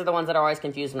Americans are the ones that are always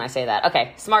confused when I say that.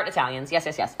 Okay, smart Italians. Yes.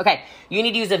 Okay, you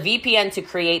need to use a VPN to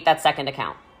create that second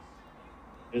account.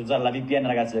 Per usare la VPN,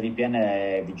 ragazzi, la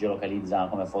VPN vi geolocalizza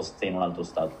come foste in un altro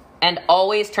stato. And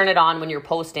always turn it on when you're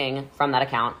posting from that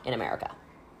account in America.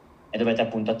 E dovete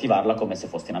appunto attivarla come se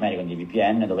foste in America, quindi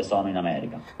VPN dove sono in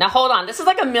America. Now hold on, this is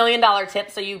like $1 million tip,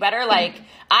 so you better I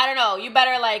don't know, you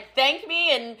better thank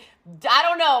me, and I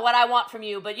don't know what I want from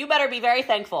you, but you better be very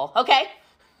thankful, okay?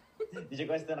 Dice,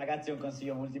 questo ragazzi è un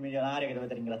consiglio multimilionario che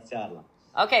dovete ringraziarla.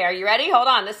 Okay, are you ready? Hold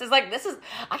on, I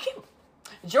can't,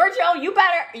 Giorgio, I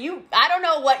don't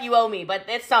know what you owe me, but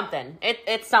it's something.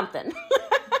 It's something.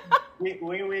 we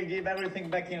will give everything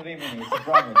back in Rimini, it's a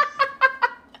promise.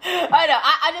 I know,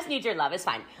 I just need your love, it's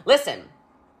fine. Listen,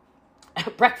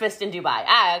 breakfast in Dubai.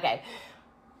 Okay.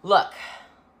 Look,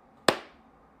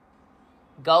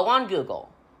 go on Google,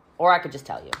 or I could just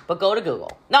tell you, but go to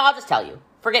Google. No, I'll just tell you.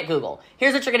 Forget Google.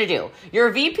 Here's what you're going to do.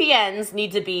 Your VPNs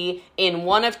need to be in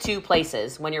one of two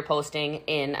places when you're posting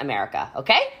in America,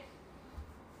 okay?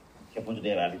 Che appunto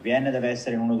la VPN deve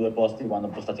essere in uno o due posti quando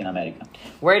postate in America.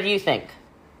 Where do you think?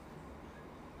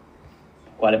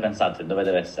 Quale pensate? Dove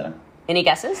deve essere? Any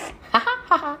guesses?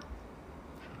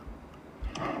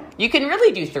 You can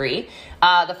really do three.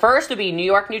 The first would be New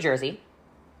York, New Jersey.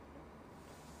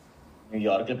 New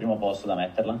York è il primo posto da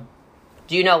metterla.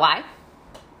 Do you know why?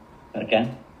 Perché?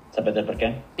 Sapete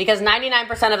perché? Because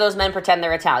 99% of those men pretend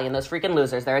they're Italian. Those freaking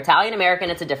losers. They're Italian American,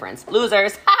 it's a difference.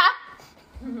 Losers.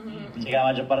 Dice che la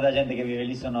maggior parte della gente che vive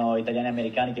lì sono italiani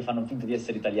americani che fanno finta di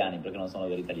essere italiani perché non sono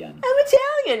veri italiani. I'm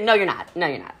Italian. No, you're not.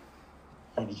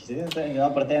 Dici, no,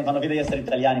 fanno finta di essere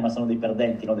italiani ma sono dei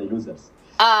perdenti, no dei losers.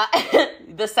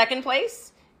 The second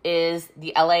place is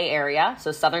the LA area,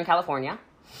 so Southern California.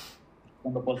 Il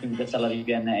secondo posto in cui piace la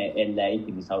VPN è LA,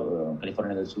 quindi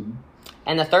California del Sud.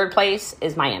 And the third place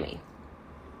is Miami.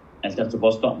 E il terzo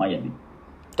posto, Miami.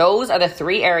 Those are the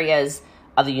three areas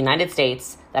of the United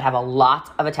States that have a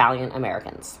lot of Italian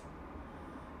Americans.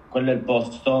 Quello è il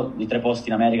posto, di 3 posti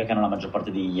in America che hanno la maggior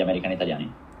parte degli americani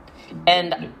italiani.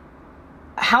 And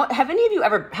how many of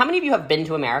you have been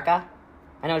to America?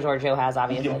 I know Giorgio has,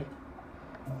 obviously.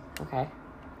 Okay.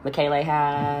 Michele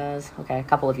has. Okay, a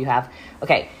couple of you have.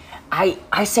 Okay.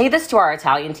 I say this to our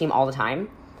Italian team all the time.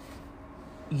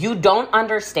 You don't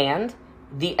understand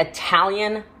the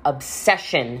Italian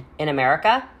obsession in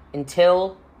America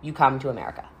until you come to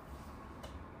America.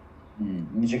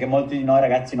 Dice che molti di noi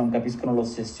ragazzi non capiscono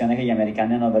l'ossessione che gli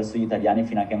americani hanno verso gli italiani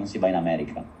fino a che non si va in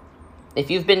America. If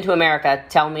you've been to America,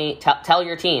 tell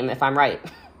your team if I'm right.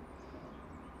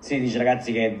 Sì, dice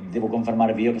ragazzi che devo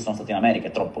confermarvi io che sono stato in America,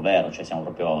 è troppo vero, cioè siamo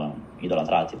proprio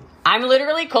idolatrati. I'm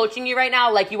literally coaching you right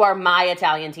now like you are my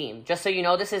Italian team. Just so you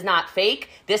know, this is not fake.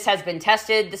 This has been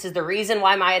tested. This is the reason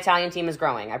why my Italian team is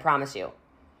growing. I promise you.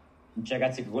 Cioè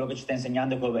ragazzi, quello che ci sta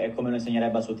insegnando è come lo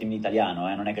insegnerebbe al suo team italiano,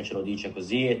 non è che ce lo dice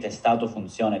così, è testato,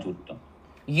 funziona, è tutto.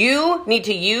 You need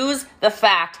to use the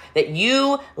fact that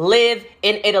you live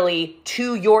in Italy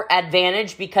to your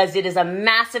advantage because it is a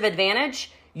massive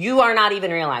advantage you are not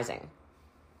even realizing.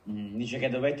 Dice che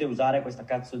dovete usare questa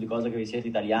cazzo di cosa che vi siete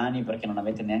italiani perché non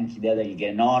avete neanche idea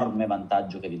dell'enorme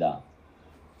vantaggio che vi dà.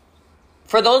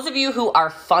 For those of you who are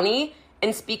funny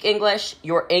and speak English,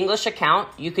 your English account,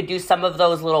 you could do some of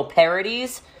those little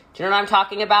parodies. Do you know what I'm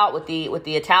talking about with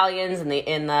the Italians and the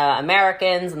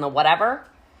Americans and the whatever?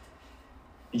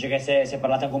 Dice che se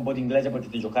parlate anche un po' di inglese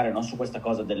potete giocare non su questa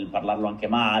cosa del parlarlo anche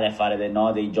male, fare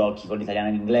dei giochi con l'italiano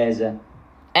in inglese.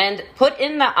 And put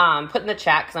in the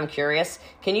chat because I'm curious.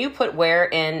 Can you put where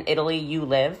in Italy you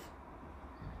live?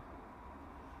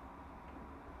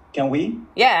 Can we?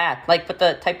 Yeah, like put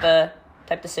the type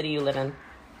the city you live in.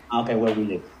 Okay, where we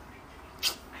live.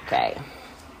 Okay.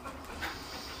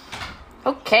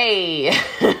 Okay.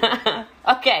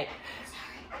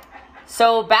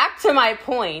 So back to my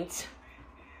point.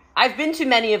 I've been to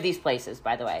many of these places,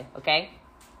 by the way, okay?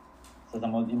 Sono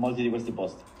stato in molti di questi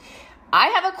posti. I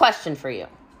have a question for you.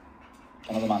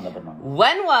 C'è una domanda per noi.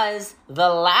 When was the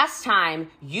last time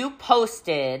you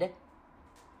posted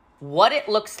what it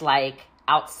looks like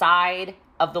outside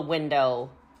of the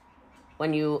window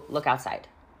when you look outside?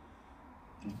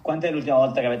 Quant'è l'ultima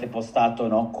volta che avete postato,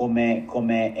 no, come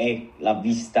è la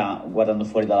vista guardando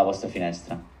fuori dalla vostra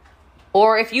finestra?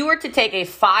 Or if you were to take a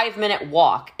 5-minute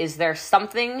walk, is there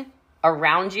something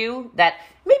around you that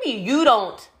maybe you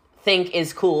don't think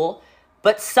is cool,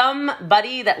 but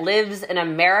somebody that lives in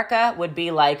America would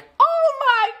be like, oh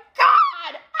my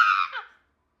God!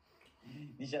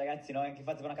 Dice ragazzi, no, anche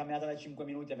fate una camminata da 5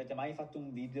 minuti, avete mai fatto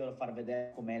un video per far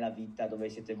vedere com'è la vita, dove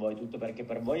siete voi, tutto perché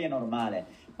per voi è normale,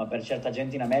 ma per certa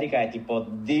gente in America è tipo,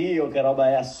 Dio, che roba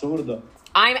è assurdo.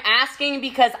 I'm asking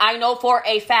because I know for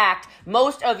a fact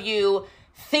most of you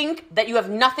think that you have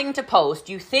nothing to post.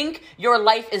 You think your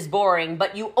life is boring,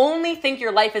 but you only think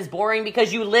your life is boring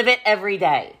because you live it every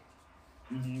day.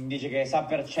 Dice che sa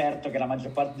per certo che la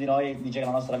maggior parte di noi dice che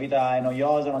la nostra vita è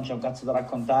noiosa, non c'è un cazzo da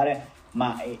raccontare,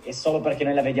 ma è solo perché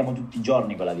noi la vediamo tutti i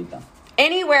giorni quella vita.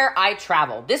 Anywhere I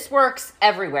travel, this works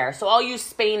everywhere. So I'll use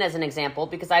Spain as an example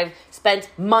because I've spent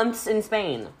months in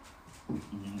Spain.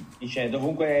 Dice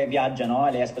dovunque viaggia, no?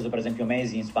 E lei ha speso per esempio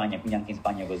mesi in Spagna, quindi anche in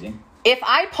Spagna è così. If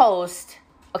I post,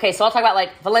 okay, so I'll talk about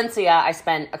like Valencia, I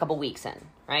spent a couple weeks in,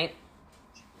 right?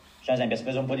 Cioè, ad esempio, ha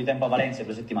speso un po' di tempo a Valencia,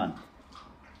 2 settimane.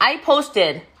 I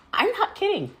posted, I'm not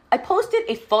kidding, I posted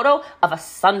a photo of a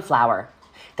sunflower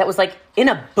that was like in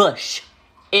a bush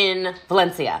in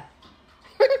Valencia.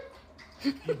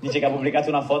 Dice che ha pubblicato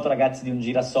una foto, ragazzi, di un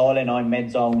girasole, no, in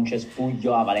mezzo a un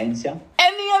cespuglio a Valencia.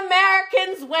 And the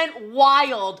Americans went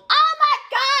wild. Oh my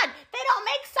God, they don't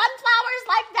make sunflowers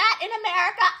like that in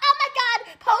America. Oh my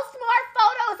God, post more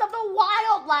photos of the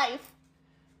wildlife.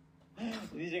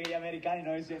 Dice che gli americani,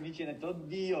 noi suoi amici, hanno detto,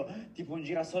 oddio, tipo un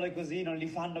girasole così, non li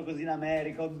fanno così in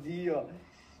America, oddio.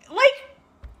 Like,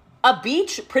 a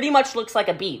beach pretty much looks like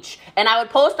a beach. And I would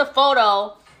post a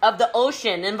photo of the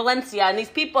ocean in Valencia, and these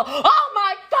people, oh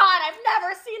my God, I've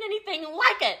never seen anything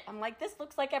like it. I'm like, this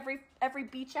looks like every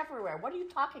beach everywhere. What are you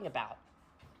talking about?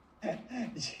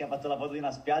 Dice che ha fatto la foto di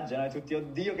una spiaggia, no? E tutti,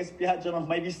 oddio, che spiaggia, non ho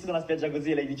mai visto una spiaggia così.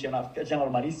 E lei dice, è una spiaggia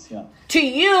normalissima. To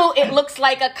you, it looks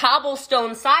like a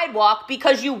cobblestone sidewalk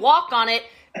because you walk on it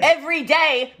every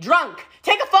day drunk.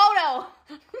 Take a photo.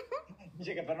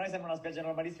 Dice che per noi sembra una spiaggia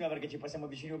normalissima perché ci passiamo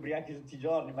vicini ubriachi tutti i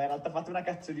giorni, ma in realtà fate una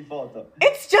cazzo di foto.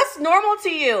 It's just normal to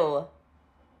you.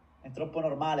 È troppo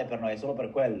normale per noi, è solo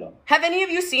per quello. Have any of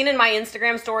you seen in my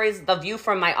Instagram stories the view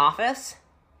from my office?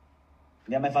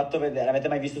 Vi ha mai fatto vedere, avete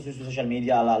mai visto sui social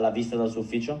media la vista dal suo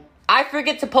ufficio? I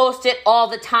forget to post it all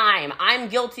the time. I'm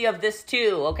guilty of this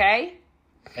too, okay?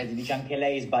 Ti dice anche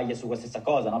lei sbaglia su questa stessa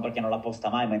cosa, no? Perché non la posta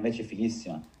mai, ma invece è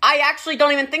fighissima. I actually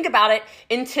don't even think about it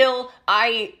until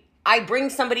I bring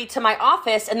somebody to my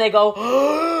office and they go,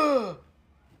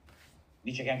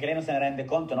 Dice che anche lei non se ne rende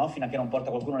conto, no? Fino a che non porta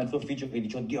qualcuno nel suo ufficio che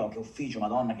dice, oddio, che ufficio,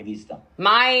 madonna, che vista.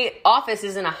 My office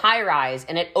is in a high-rise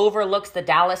and it overlooks the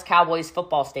Dallas Cowboys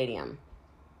football stadium.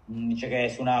 Dice che è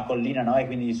su una collina, no? E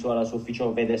quindi il suo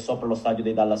ufficio vede sopra lo stadio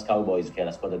dei Dallas Cowboys, che è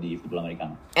la squadra di football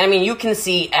americano. And I mean, you can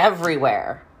see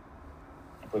everywhere.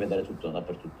 E puoi vedere tutto,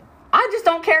 dappertutto. I just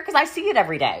don't care because I see it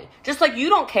every day. Just like you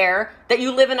don't care that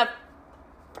you live in a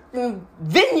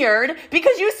vineyard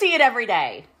because you see it every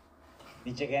day.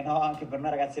 Dice che no, anche per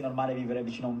noi ragazzi è normale vivere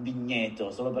vicino a un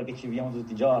vigneto, solo perché ci viviamo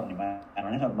tutti i giorni, ma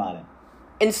non è normale.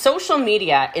 And social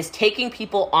media is taking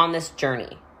people on this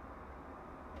journey.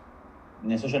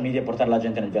 Nei social media portare la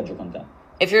gente nel viaggio con te.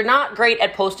 If you're not great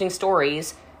at posting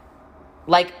stories,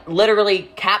 like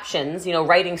literally captions,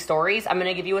 writing stories, I'm going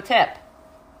to give you a tip.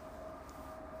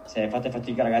 Se fate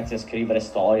fatica ragazzi a scrivere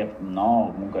storie,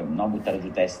 no, comunque no buttare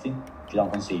giù testi, ti do un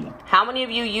consiglio. How many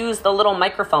of you use the little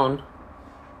microphone?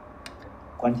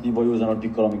 Quanti di voi usano il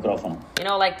piccolo microfono?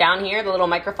 Like down here, the little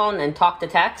microphone, and talk to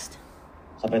text?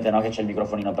 Sapete, no, che c'è il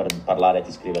microfonino per parlare e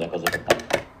ti scrive le cose per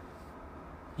te.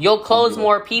 You'll close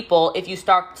more people if you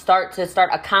start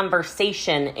a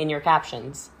conversation in your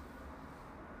captions.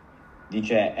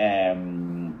 Dice,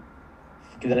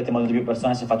 chiuderete molte più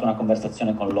persone se fate una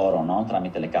conversazione con loro, no?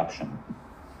 Tramite le caption.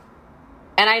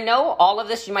 And I know all of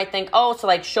this, you might think, oh, so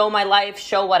like show my life,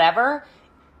 show whatever.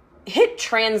 Hit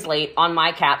translate on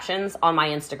my captions on my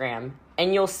Instagram,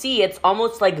 and you'll see it's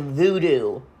almost like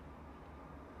voodoo.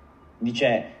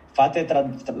 Dice,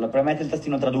 premete il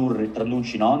tastino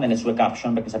traduci, no? Nelle sue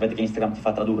caption, perché sapete che Instagram ti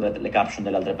fa tradurre le caption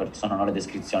delle altre persone, non le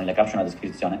descrizioni, le caption e la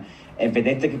descrizione, e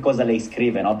vedete che cosa lei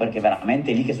scrive, no? Perché veramente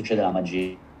è lì che succede la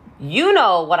magia. You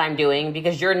know what I'm doing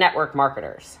because you're network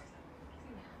marketers.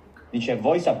 Dice,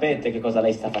 voi sapete che cosa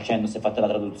lei sta facendo se fate la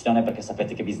traduzione perché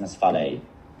sapete che business fa lei.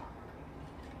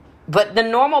 But the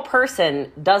normal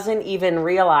person doesn't even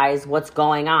realize what's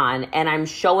going on, and I'm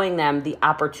showing them the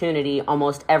opportunity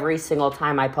almost every single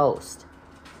time I post.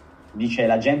 Dice,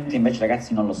 la gente invece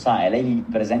ragazzi non lo sa e lei gli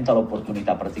presenta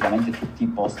l'opportunità praticamente tutti i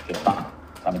post che fa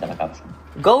tramite la caption.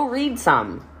 Go read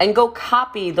some and go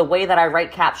copy the way that I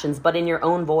write captions, but in your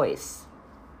own voice.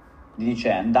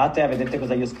 dice andate a vedere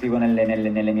cosa io scrivo nelle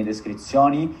mie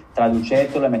descrizioni,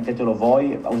 traducetelo e mettetelo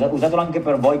voi, usatelo anche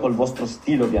per voi col vostro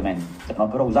stile ovviamente, no?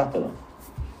 Però usatelo.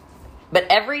 But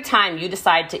every time you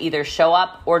decide to either show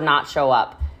up or not show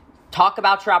up, talk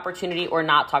about your opportunity or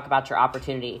not talk about your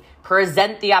opportunity,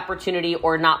 present the opportunity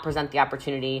or not present the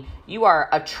opportunity, you are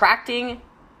attracting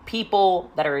people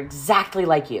that are exactly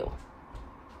like you.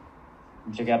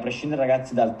 Dice che a prescindere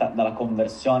ragazzi dalla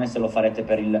conversione, se lo farete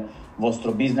per il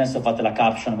vostro business o fate la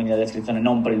caption, quindi la descrizione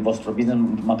non per il vostro business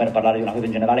ma per parlare di una cosa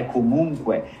in generale,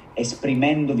 comunque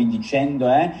esprimendovi, dicendo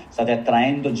state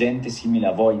attraendo gente simile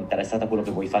a voi, interessata a quello che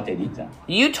voi fate e dite.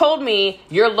 You told me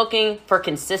you're looking for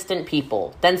consistent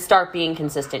people, then start being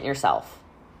consistent yourself.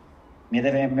 Mi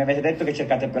avete detto che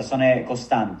cercate persone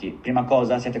costanti. Prima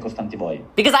cosa, siete costanti voi.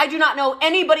 Because I do not know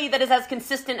anybody that is as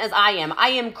consistent as I am.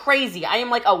 I am crazy. I am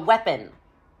like a weapon.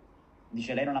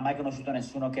 Dice, lei non ha mai conosciuto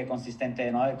nessuno che è consistente,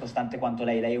 no? È costante quanto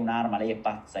lei. Lei è un'arma, lei è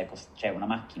pazza, cioè una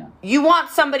macchina. You want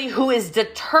somebody who is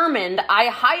determined. I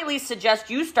highly suggest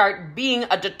you start being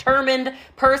a determined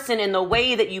person in the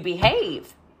way that you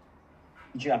behave.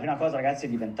 Dice, la prima cosa ragazzi è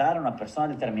diventare una persona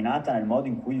determinata nel modo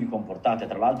in cui vi comportate.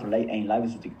 Tra l'altro lei è in live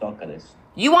su TikTok adesso.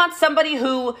 You want somebody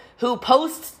who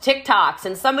posts TikToks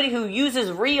and somebody who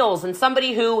uses Reels and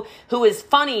somebody who is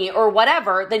funny or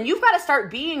whatever, then you've got to start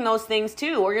being those things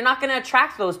too, or you're not going to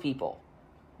attract those people.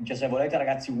 Dice, se volete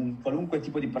ragazzi qualunque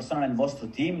tipo di persona nel vostro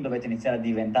team, dovete iniziare a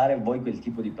diventare voi quel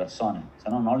tipo di persone, se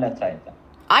no non le attraete.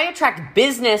 I attract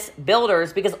business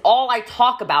builders because all I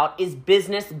talk about is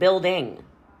business building.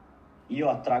 Io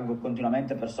attraggo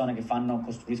continuamente persone che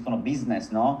costruiscono business,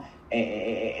 no?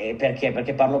 E perché?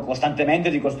 Perché parlo costantemente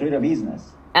di costruire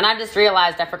business. And I just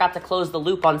realized I forgot to close the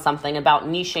loop on something about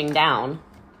niching down.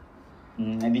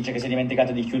 E dice che si è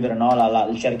dimenticato di chiudere, no,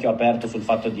 il cerchio aperto sul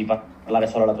fatto di parlare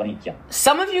solo alla tua nicchia.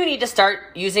 Some of you need to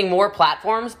start using more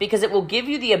platforms because it will give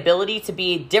you the ability to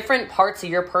be different parts of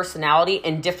your personality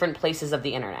in different places of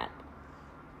the internet.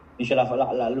 Dice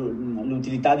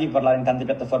l'utilità di parlare in tante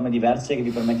piattaforme diverse che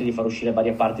vi permette di far uscire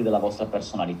varie parti della vostra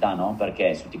personalità, no?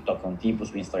 Perché su TikTok è un tipo,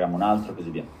 su Instagram un altro e così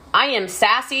via. I am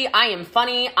sassy, I am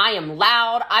funny, I am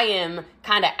loud, I am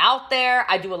kind of out there,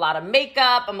 I do a lot of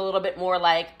makeup, I'm a little bit more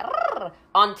like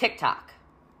on TikTok.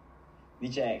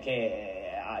 Dice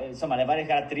che insomma le varie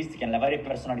caratteristiche, le varie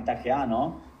personalità che ha,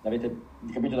 no? L'avete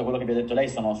capito da quello che vi ha detto lei,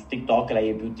 sono su TikTok,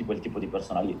 lei è più quel tipo di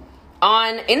persona lì.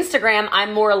 On Instagram,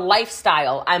 I'm more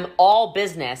lifestyle. I'm all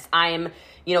business. I'm,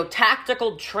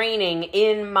 tactical training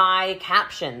in my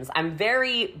captions. I'm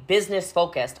very business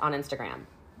focused on Instagram.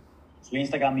 Su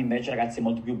Instagram invece ragazzi è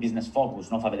molto più business focus,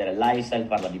 no? Fa vedere lifestyle,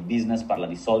 parla di business, parla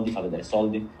di soldi, fa vedere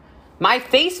soldi. My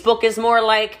Facebook is more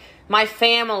like my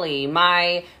family,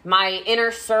 my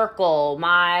inner circle,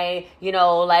 my,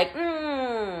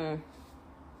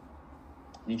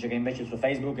 Dice che invece il suo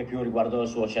Facebook è più riguardo il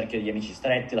suo cerchio di amici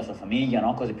stretti, la sua famiglia,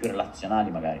 no? Cose più relazionali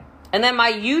magari. And then my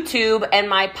YouTube and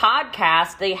my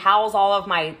podcast, they house all of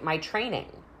my training.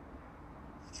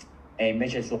 E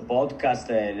invece il suo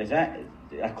podcast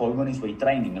raccolgono i suoi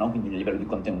training, no? Quindi a livello di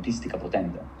contenutistica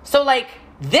potente. So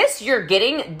this you're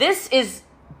getting, this is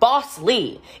Boss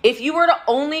Lee. If you were to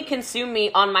only consume me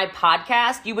on my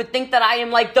podcast, you would think that I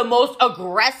am the most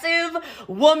aggressive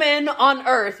woman on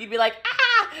earth. You'd be like,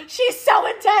 she's so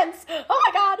intense. Oh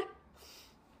my God.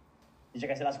 Dice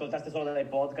che se l'ascoltaste solo dai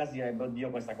podcast direbbe,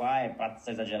 oddio, questa qua è pazza,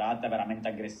 esagerata, è veramente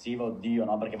aggressiva, oddio,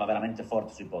 no? Perché va veramente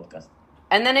forte sui podcast.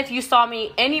 And then if you saw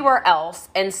me anywhere else,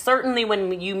 and certainly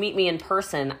when you meet me in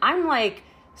person, I'm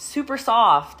super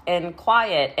soft and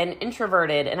quiet and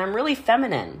introverted, and I'm really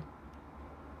feminine.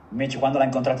 Invece quando la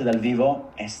incontrate dal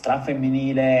vivo è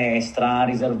strafemminile, è stra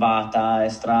riservata, è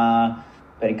stra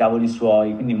per i cavoli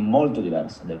suoi, quindi molto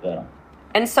diversa, davvero.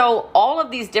 And so all of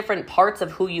these different parts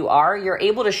of who you are, you're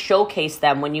able to showcase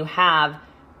them when you have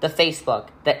the Facebook,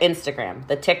 the Instagram,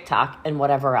 the TikTok, and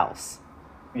whatever else.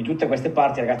 Quindi tutte queste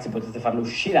parti, ragazzi, potete farle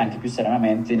uscire anche più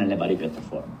serenamente nelle varie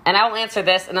piattaforme. And I will answer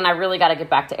this, and then I really got to get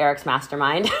back to Eric's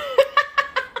mastermind.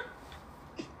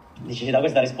 Dici, da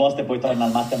questa risposta e poi torna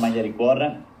al mastermind e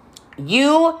ricorre.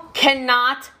 You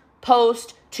cannot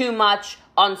post too much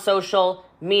on social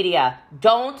media.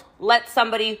 Don't let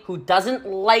somebody who doesn't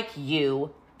like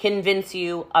you convince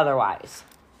you otherwise.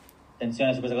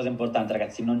 Attenzione su questa cosa importante,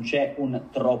 ragazzi, non c'è un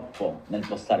troppo nel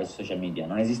postare su social media,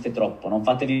 non esiste troppo, non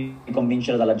fatevi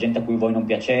convincere dalla gente a cui voi non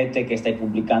piacete che stai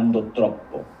pubblicando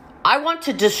troppo. I want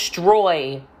to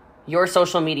destroy your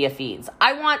social media feeds.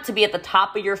 I want to be at the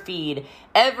top of your feed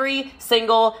every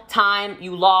single time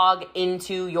you log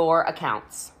into your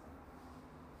accounts.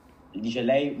 Dice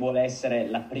lei vuole essere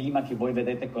la prima che voi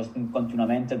vedete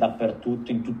continuamente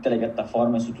dappertutto, in tutte le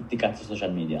piattaforme, su tutti i cazzo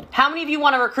social media. How many of you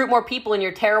want to recruit more people and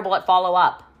you're terrible at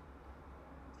follow-up?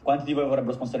 Quanti di voi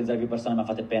vorrebbero sponsorizzare più persone ma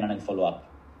fate pena nel follow-up?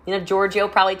 You know, Giorgio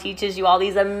probably teaches you all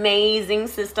these amazing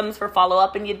systems for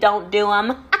follow-up and you don't do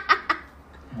them.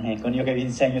 Con io che vi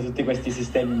insegno tutti questi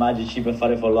sistemi magici per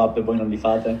fare follow-up e voi non li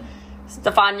fate.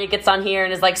 Stefania gets on here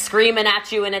and is like screaming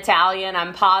at you in Italian.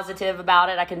 I'm positive about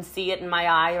it. I can see it in my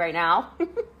eye right now.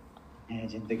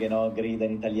 Gente che no, grida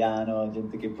in italiano,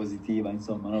 gente che è positiva,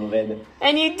 insomma, non lo vede.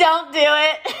 And you don't do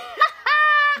it.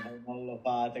 Non lo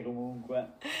fate comunque.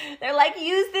 They're like,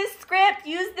 use this script,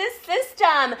 use this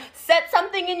system, set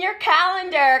something in your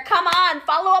calendar. Come on,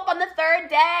 follow up on the third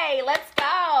day. Let's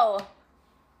go.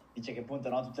 Dice che appunto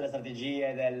no, tutte le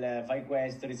strategie del fai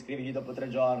questo, riscriviti dopo 3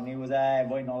 giorni, usa,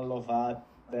 voi non lo fate.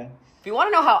 If you want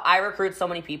to know how I recruit so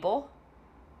many people,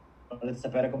 volete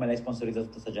sapere come lei sponsorizza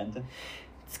tutta questa gente?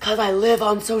 It's because I live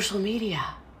on social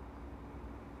media.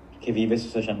 Che vive su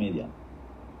social media.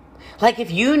 Like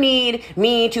if you need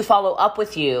me to follow up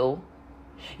with you,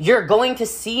 you're going to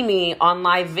see me on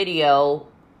live video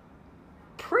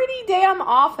pretty damn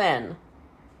often.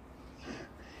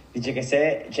 Dice che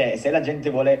se la gente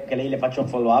vuole che lei le faccia un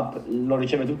follow up, lo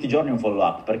riceve tutti i giorni un follow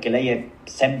up, perché lei è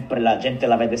sempre, la gente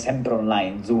la vede sempre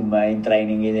online, Zoom, in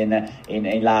training,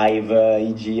 in live,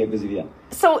 IG e così via.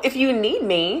 So if you need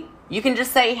me, you can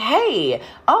just say, hey,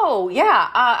 oh yeah,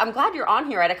 I'm glad you're on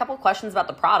here. I had a couple questions about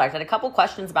the product. I had a couple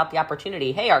questions about the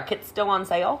opportunity. Hey, are kits still on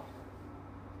sale?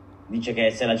 Dice che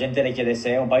se la gente le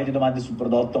chiedesse un paio di domande sul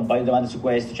prodotto, un paio di domande su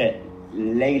questo, cioè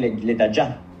lei le dà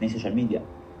già nei social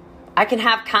media. I can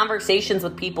have conversations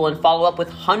with people and follow up with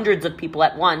hundreds of people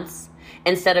at once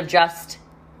instead of just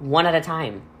one at a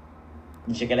time.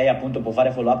 Dice che lei appunto può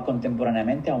fare follow up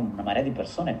contemporaneamente a una marea di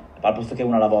persone, al posto che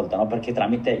una alla volta, no? Perché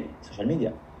tramite social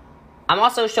media. I'm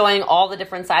also showing all the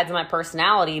different sides of my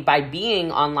personality by being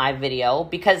on live video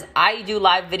because I do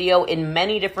live video in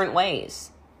many different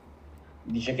ways.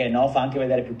 Dice che no, fa anche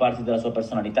vedere più parti della sua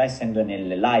personalità essendo nel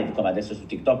live, come adesso su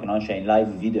TikTok, no? Cioè in live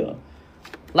video.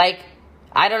 Like,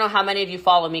 I don't know how many of you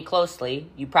follow me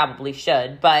closely. You probably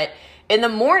should. But in the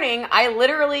morning, I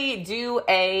literally do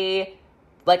a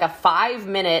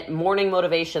 5-minute morning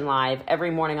motivation live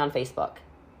every morning on Facebook.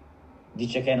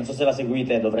 Dice che non so se la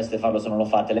seguite, dovreste farlo se non lo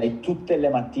fate. Lei tutte le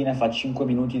mattine fa 5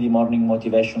 minuti di morning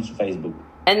motivation su Facebook.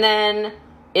 And then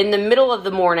in the middle of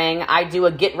the morning, I do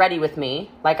a get ready with me.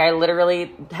 Like I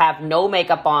literally have no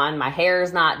makeup on, my hair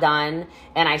is not done,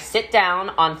 and I sit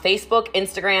down on Facebook,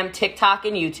 Instagram, TikTok,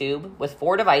 and YouTube with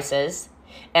 4 devices,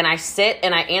 and I sit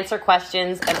and I answer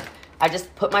questions, and I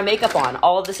just put my makeup on.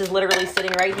 All of this is literally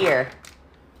sitting right here.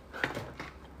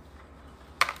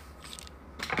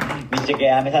 Dice che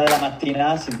a metà della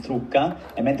mattina si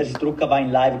trucca e mentre si trucca va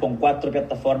in live con 4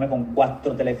 piattaforme, con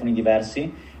 4 telefoni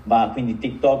diversi. Va quindi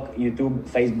TikTok, YouTube,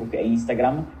 Facebook e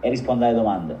Instagram e risponde alle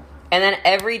domande. And then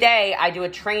every day I do a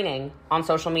training on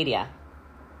social media.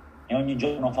 E ogni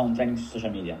giorno fa un training su social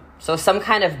media. So some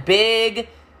kind of big,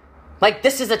 like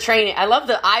this is a training. I love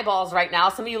the eyeballs right now.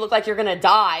 Some of you look like you're gonna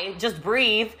die. Just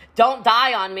breathe. Don't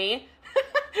die on me.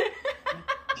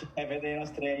 Vede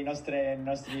i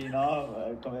nostri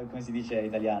no? Come si dice in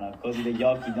italiano? Cosi degli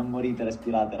occhi, non morite,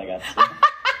 respirate ragazzi.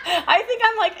 I think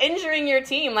I'm like injuring your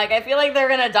team. Like I feel like they're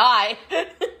gonna die.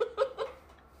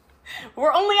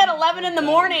 We're only at 11 in the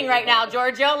morning right now,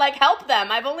 Giorgio. Like help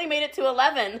them. I've only made it to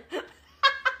 11.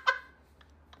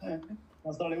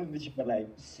 Non sono le 11 per lei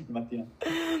di mattina.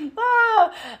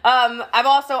 I've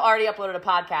also already uploaded a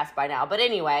podcast by now. But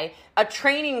anyway, a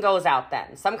training goes out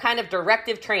then. Some kind of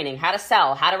directive training. How to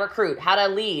sell, how to recruit, how to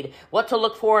lead, what to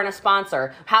look for in a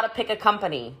sponsor, how to pick a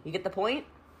company. You get the point?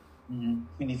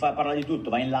 Mm-hmm. Quindi parla di tutto,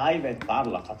 va in live e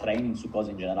parla, fa training su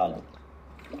cose in generale.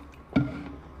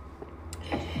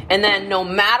 And then no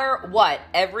matter what,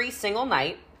 every single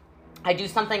night, I do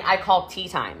something I call tea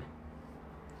time.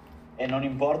 E non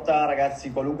importa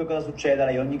ragazzi, qualunque cosa succeda,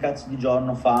 lei ogni cazzo di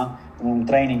giorno fa un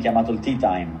training chiamato il tea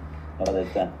time, l'ora del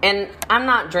tè. And I'm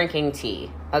not drinking tea,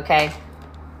 okay?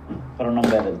 Però non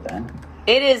beve il tè.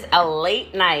 It is a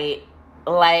late night,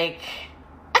 like...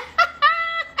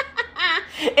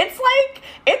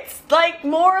 It's like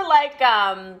more like,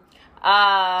 I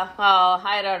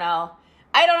don't know.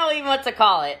 I don't know even what to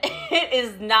call it. It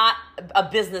is not a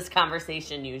business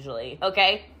conversation usually,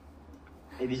 okay?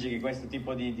 E dice che questo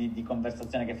tipo di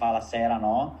conversazione che fa la sera,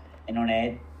 no? E non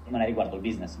è riguardo il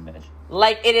business invece.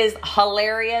 Like it is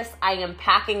hilarious. I am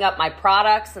packing up my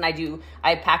products and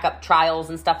I pack up trials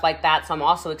and stuff like that. So I'm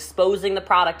also exposing the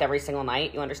product every single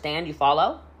night. You understand? You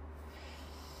follow?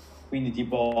 quindi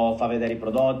tipo fa vedere I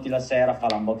prodotti la sera, fa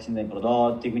l'unboxing dei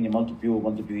prodotti, quindi molto più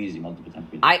easy, molto più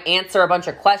tranquillo. I answer a bunch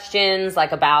of questions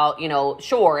like about,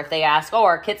 sure, if they ask, oh,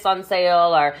 are kits on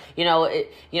sale, or,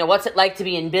 what's it like to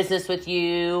be in business with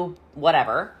you,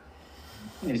 whatever.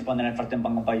 Quindi risponde nel frattempo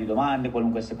anche un paio di domande,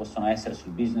 qualunque se possono essere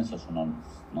sul business o non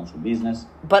sul business.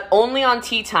 But only on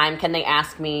Tea Time can they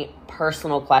ask me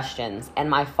personal questions, and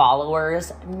my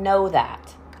followers know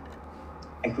that.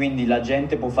 E quindi la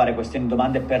gente può fare questioni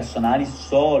domande personali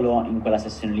solo in quella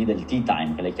sessione lì del tea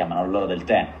time, che le chiamano l'ora del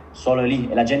tè, solo lì,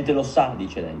 e la gente lo sa,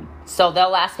 dice lei. So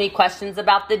they'll ask me questions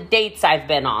about the dates I've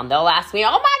been on. They'll ask me,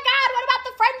 oh my God, what about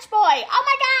the French boy? Oh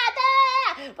my God, ah!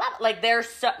 Like they're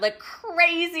like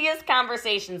craziest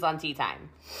conversations on Tea Time.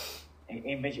 E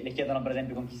invece le chiedono per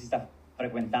esempio con chi si sta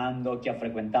frequentando, chi ha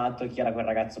frequentato, chi era quel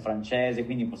ragazzo francese,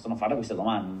 quindi possono fare queste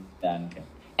domande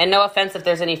anche. And no offense if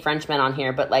there's any Frenchmen on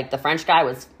here, but like the French guy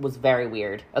was very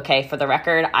weird. Okay, for the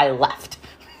record, I left.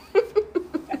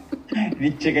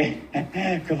 Dice che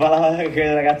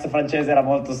il ragazzo francese era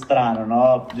molto strano,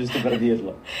 no? Giusto per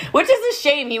dirlo. Which is a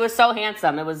shame. He was so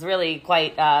handsome. It was really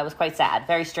quite sad.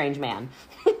 Very strange man.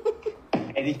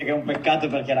 E dice che è un peccato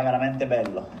perché era veramente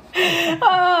bello.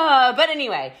 But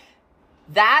anyway,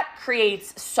 that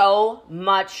creates so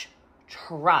much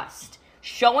trust.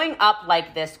 Showing up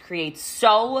like this creates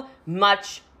so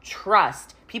much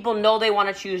trust. People know they want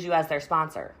to choose you as their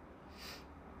sponsor.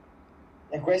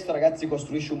 E questo, ragazzi,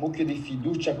 costruisce un mucchio di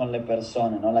fiducia con le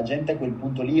persone, no? La gente a quel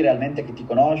punto lì realmente che ti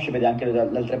conosce, vede anche le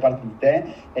altre parti di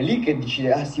te, è lì che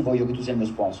decide, ah sì, voglio che tu sia il mio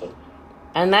sponsor.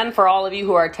 And then for all of you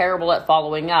who are terrible at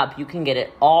following up, you can get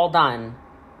it all done,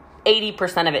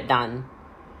 80% of it done,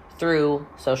 through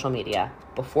social media,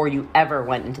 before you ever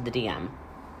went into the DM.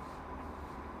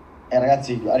 E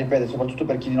ragazzi, ripeto, soprattutto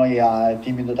per chi di noi è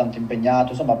timido, tanto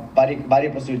impegnato, insomma, varie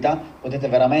possibilità, potete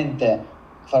veramente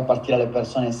far partire le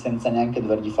persone senza neanche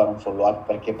dovergli fare un follow up,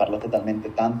 perché parlate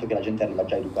talmente tanto che la gente arriva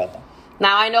già educata.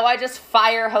 Now, I know I just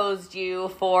fire hosed you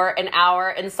for an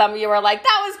hour, and some of you were like,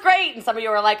 that was great, and some of you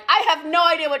were like, I have no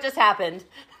idea what just happened.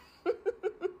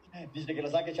 Dice che lo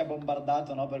sa che ci ha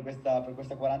bombardato, no, per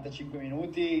questa 45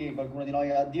 minuti. Qualcuno di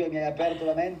noi, addio, mi hai aperto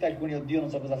la mente, alcuni, oddio, non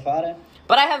so cosa fare.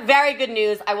 But I have very good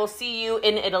news. I will see you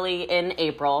in Italy in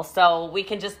April, so we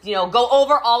can just, go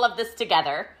over all of this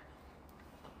together.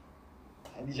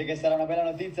 Dice che sarà una bella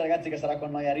notizia, ragazzi, che sarà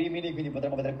con noi a Rimini, quindi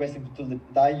potremo vedere questo in tutto il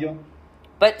dettaglio.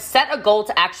 But set a goal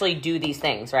to actually do these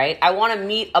things, right? I want to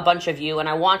meet a bunch of you, and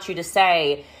I want you to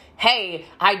say, hey,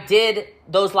 I did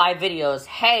those live videos.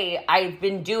 Hey, I've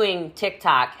been doing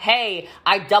TikTok. Hey,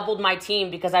 I doubled my team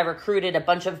because I recruited a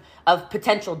bunch of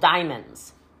potential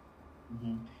diamonds.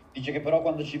 Mm-hmm. Dice che però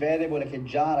quando ci vede vuole che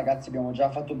già, ragazzi, abbiamo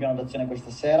già fatto un piano d'azione questa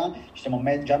sera, ci siamo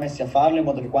già messi a farlo in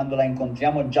modo che quando la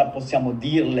incontriamo già possiamo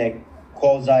dirle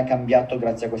cosa è cambiato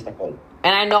grazie a questa call.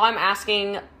 And I know I'm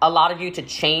asking a lot of you to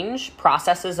change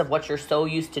processes of what you're so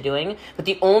used to doing, but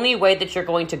the only way that you're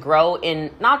going to grow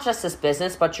in not just this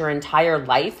business, but your entire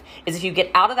life is if you get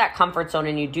out of that comfort zone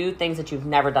and you do things that you've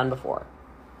never done before.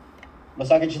 Lo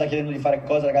so che ci sta chiedendo di fare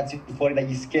cose, ragazzi, fuori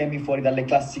dagli schemi, fuori dalle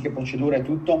classiche procedure e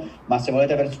tutto, ma se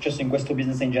volete avere successo in questo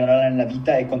business in generale nella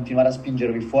vita e continuare a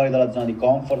spingervi fuori dalla zona di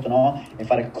comfort, no? E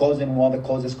fare cose nuove,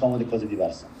 cose scomode, cose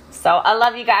diverse. So I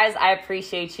love you guys. I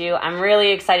appreciate you. I'm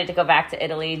really excited to go back to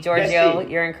Italy. Giorgio,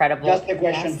 Jessie, you're incredible. Just a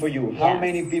question for you. How Yes.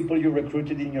 many people you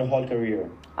recruited in your whole career?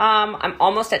 I'm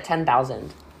almost at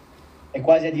 10,000. E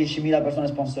quasi a 10.000 persone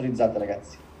sponsorizzate,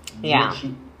 ragazzi. Yeah.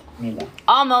 10.000.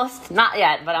 Almost. Not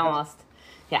yet, but almost.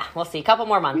 Yeah, we'll see. A couple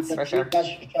more months for sure.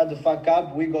 Shut the fuck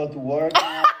up. We go to work.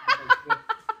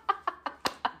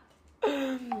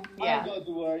 Yeah. I go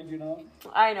to work, you know.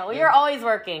 I know. You're always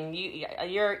working.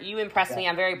 You impress me.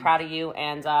 I'm very proud of you,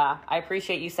 and I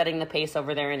appreciate you setting the pace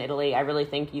over there in Italy. I really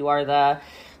think you are the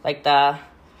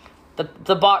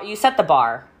bar. You set the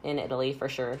bar in Italy for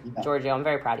sure, Yeah. Giorgio. I'm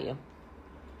very proud of you.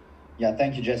 Yeah,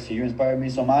 thank you, Jesse. You inspire me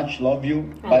so much. Love you.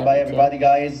 I Bye love bye, you everybody,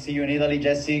 guys. See you in Italy,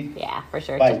 Jesse. Yeah, for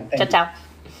sure. Bye. Ciao, ciao.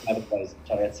 Bye, guys.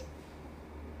 Ciao, ragazzi.